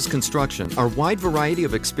 At Wallace Construction, our wide variety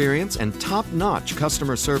of experience and top-notch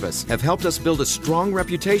customer service have helped us build a strong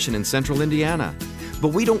reputation in central Indiana. But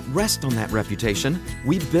we don't rest on that reputation.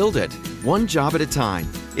 We build it, one job at a time.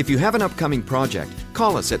 If you have an upcoming project,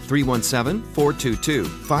 call us at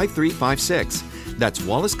 317-422-5356. That's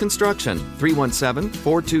Wallace Construction,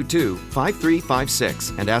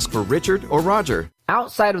 317-422-5356, and ask for Richard or Roger.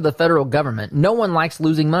 Outside of the federal government, no one likes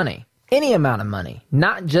losing money. Any amount of money,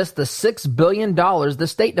 not just the $6 billion the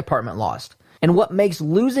State Department lost. And what makes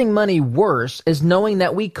losing money worse is knowing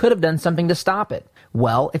that we could have done something to stop it.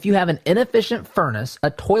 Well, if you have an inefficient furnace,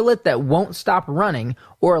 a toilet that won't stop running,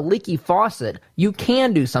 or a leaky faucet, you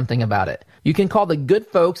can do something about it. You can call the good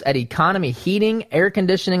folks at Economy Heating, Air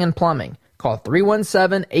Conditioning, and Plumbing. Call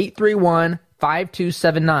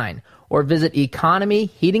 317-831-5279 or visit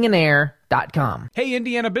economyheatingandair.com. Hey,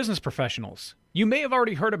 Indiana business professionals. You may have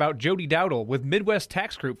already heard about Jody Dowdle with Midwest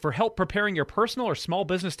Tax Group for help preparing your personal or small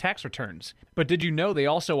business tax returns. But did you know they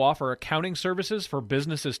also offer accounting services for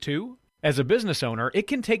businesses too? As a business owner, it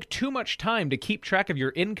can take too much time to keep track of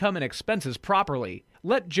your income and expenses properly.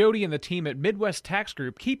 Let Jody and the team at Midwest Tax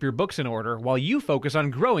Group keep your books in order while you focus on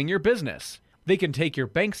growing your business. They can take your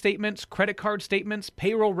bank statements, credit card statements,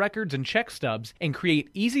 payroll records, and check stubs and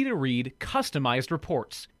create easy-to-read, customized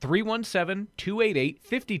reports.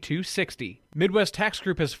 317-288-5260. Midwest Tax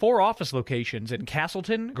Group has 4 office locations in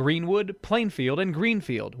Castleton, Greenwood, Plainfield, and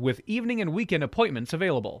Greenfield, with evening and weekend appointments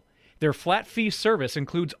available. Their flat fee service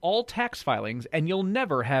includes all tax filings, and you'll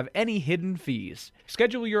never have any hidden fees.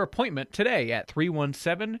 Schedule your appointment today at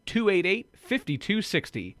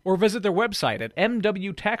 317-288-5260 or visit their website at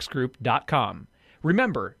mwtaxgroup.com.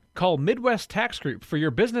 Remember, call Midwest Tax Group for your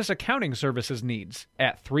business accounting services needs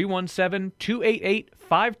at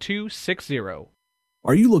 317-288-5260.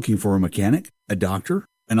 Are you looking for a mechanic, a doctor,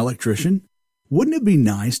 an electrician? Wouldn't it be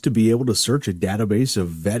nice to be able to search a database of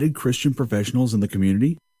vetted Christian professionals in the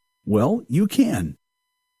community? Well, you can.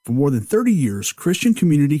 For more than 30 years, Christian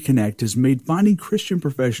Community Connect has made finding Christian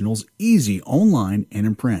professionals easy online and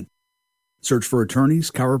in print. Search for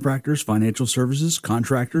attorneys, chiropractors, financial services,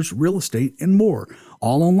 contractors, real estate, and more,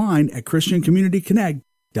 all online at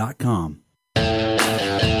ChristianCommunityConnect.com.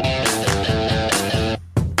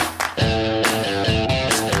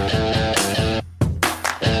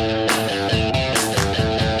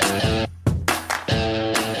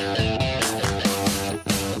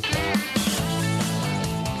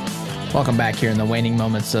 Welcome back here in the waning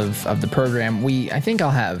moments of the program. I think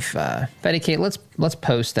I'll have Betty Kate. Let's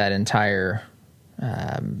post that entire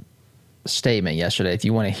statement yesterday if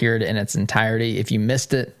you want to hear it in its entirety. If you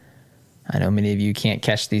missed it, I know many of you can't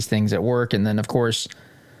catch these things at work, and then of course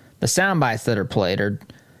the sound bites that are played are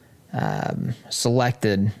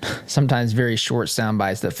selected, sometimes very short sound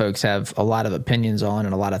bites that folks have a lot of opinions on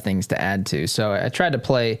and a lot of things to add to. So I tried to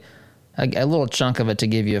play a little chunk of it to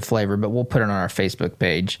give you a flavor, but we'll put it on our Facebook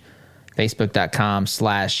page.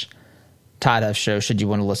 Facebook.com/Todd Huff Show, should you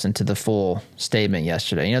want to listen to the full statement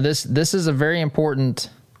yesterday. You know, this is a very important,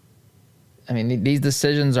 I mean, these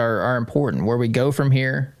decisions are important. Where we go from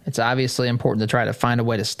here, it's obviously important to try to find a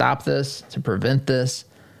way to stop this, to prevent this.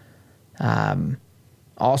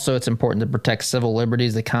 Also, it's important to protect civil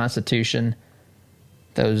liberties, the Constitution,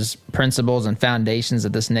 those principles and foundations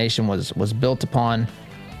that this nation was built upon,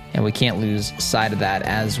 and we can't lose sight of that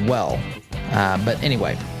as well. But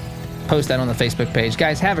anyway, post that on the Facebook page.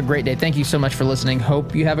 Guys, have a great day. Thank you so much for listening.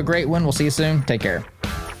 Hope you have a great one. We'll see you soon. Take care.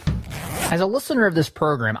 As a listener of this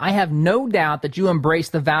program, I have no doubt that you embrace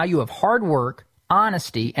the value of hard work,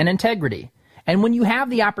 honesty, and integrity. And when you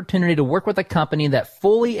have the opportunity to work with a company that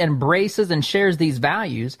fully embraces and shares these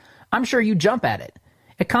values, I'm sure you jump at it.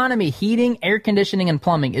 Economy Heating, Air Conditioning, and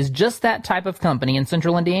Plumbing is just that type of company in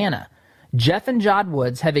Central Indiana. Jeff and Jod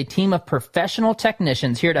Woods have a team of professional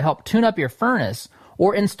technicians here to help tune up your furnace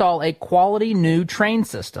or install a quality new train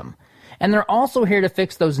system. And they're also here to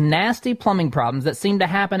fix those nasty plumbing problems that seem to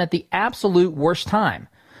happen at the absolute worst time.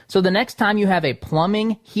 So the next time you have a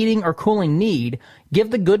plumbing, heating, or cooling need,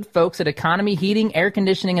 give the good folks at Economy Heating, Air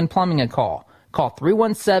Conditioning, and Plumbing a call. Call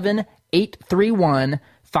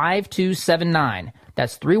 317-831-5279.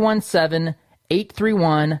 That's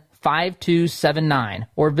 317-831-5279.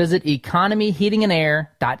 Or visit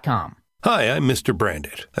economyheatingandair.com. Hi, I'm Mr.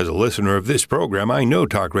 Brandit. As a listener of this program, I know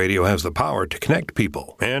talk radio has the power to connect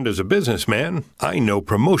people. And as a businessman, I know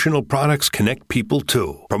promotional products connect people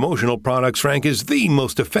too. Promotional products, Frank, is the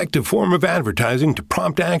most effective form of advertising to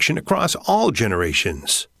prompt action across all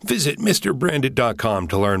generations. Visit MrBrandit.com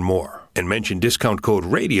to learn more. And mention discount code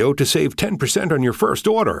RADIO to save 10% on your first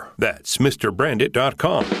order. That's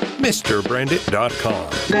MrBrandit.com.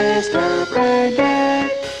 MrBrandit.com. Mr.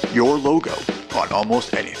 Brandit. Your logo on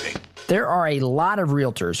almost anything. There are a lot of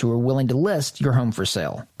realtors who are willing to list your home for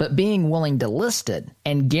sale, but being willing to list it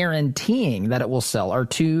and guaranteeing that it will sell are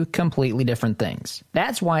two completely different things.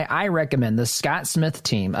 That's why I recommend the Scott Smith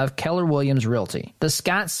team of Keller Williams Realty. The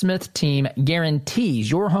Scott Smith team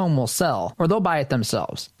guarantees your home will sell or they'll buy it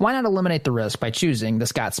themselves. Why not eliminate the risk by choosing the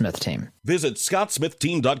Scott Smith team? Visit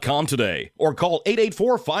scottsmithteam.com today or call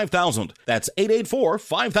 884-5000. That's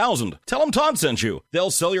 884-5000. Tell them Todd sent you.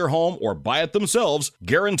 They'll sell your home or buy it themselves,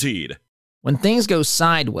 guaranteed. When things go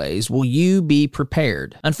sideways, will you be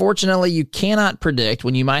prepared? Unfortunately, you cannot predict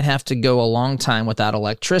when you might have to go a long time without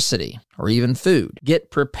electricity or even food. Get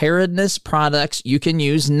preparedness products you can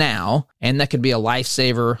use now, and that could be a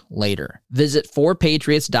lifesaver later. Visit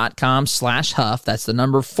 4patriots.com/Huff. That's the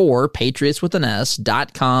number 4, Patriots with an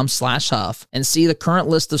S.com/Huff, and see the current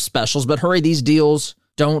list of specials. But hurry, these deals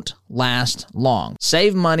don't last long.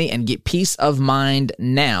 Save money and get peace of mind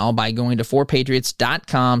now by going to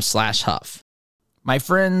 4patriots.com/Huff. My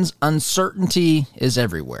friends, uncertainty is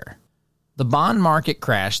everywhere. The bond market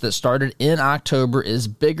crash that started in October is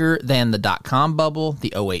bigger than the dot-com bubble, the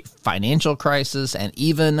 2008 financial crisis, and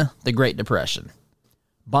even the Great Depression.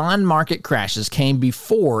 Bond market crashes came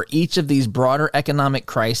before each of these broader economic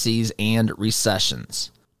crises and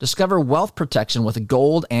recessions. Discover wealth protection with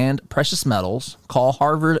gold and precious metals. Call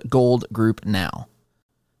Harvard Gold Group now.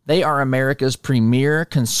 They are America's premier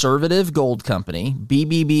conservative gold company,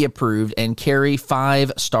 BBB approved, and carry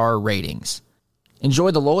 5-star ratings. Enjoy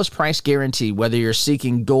the lowest price guarantee whether you're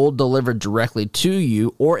seeking gold delivered directly to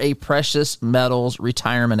you or a precious metals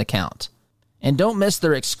retirement account. And don't miss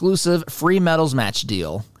their exclusive free metals match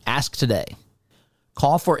deal. Ask today.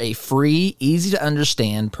 Call for a free,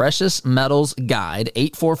 easy-to-understand precious metals guide,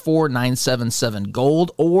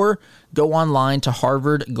 844-977-GOLD, or go online to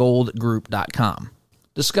harvardgoldgroup.com.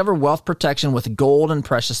 Discover wealth protection with gold and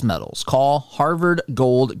precious metals. Call Harvard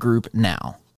Gold Group now.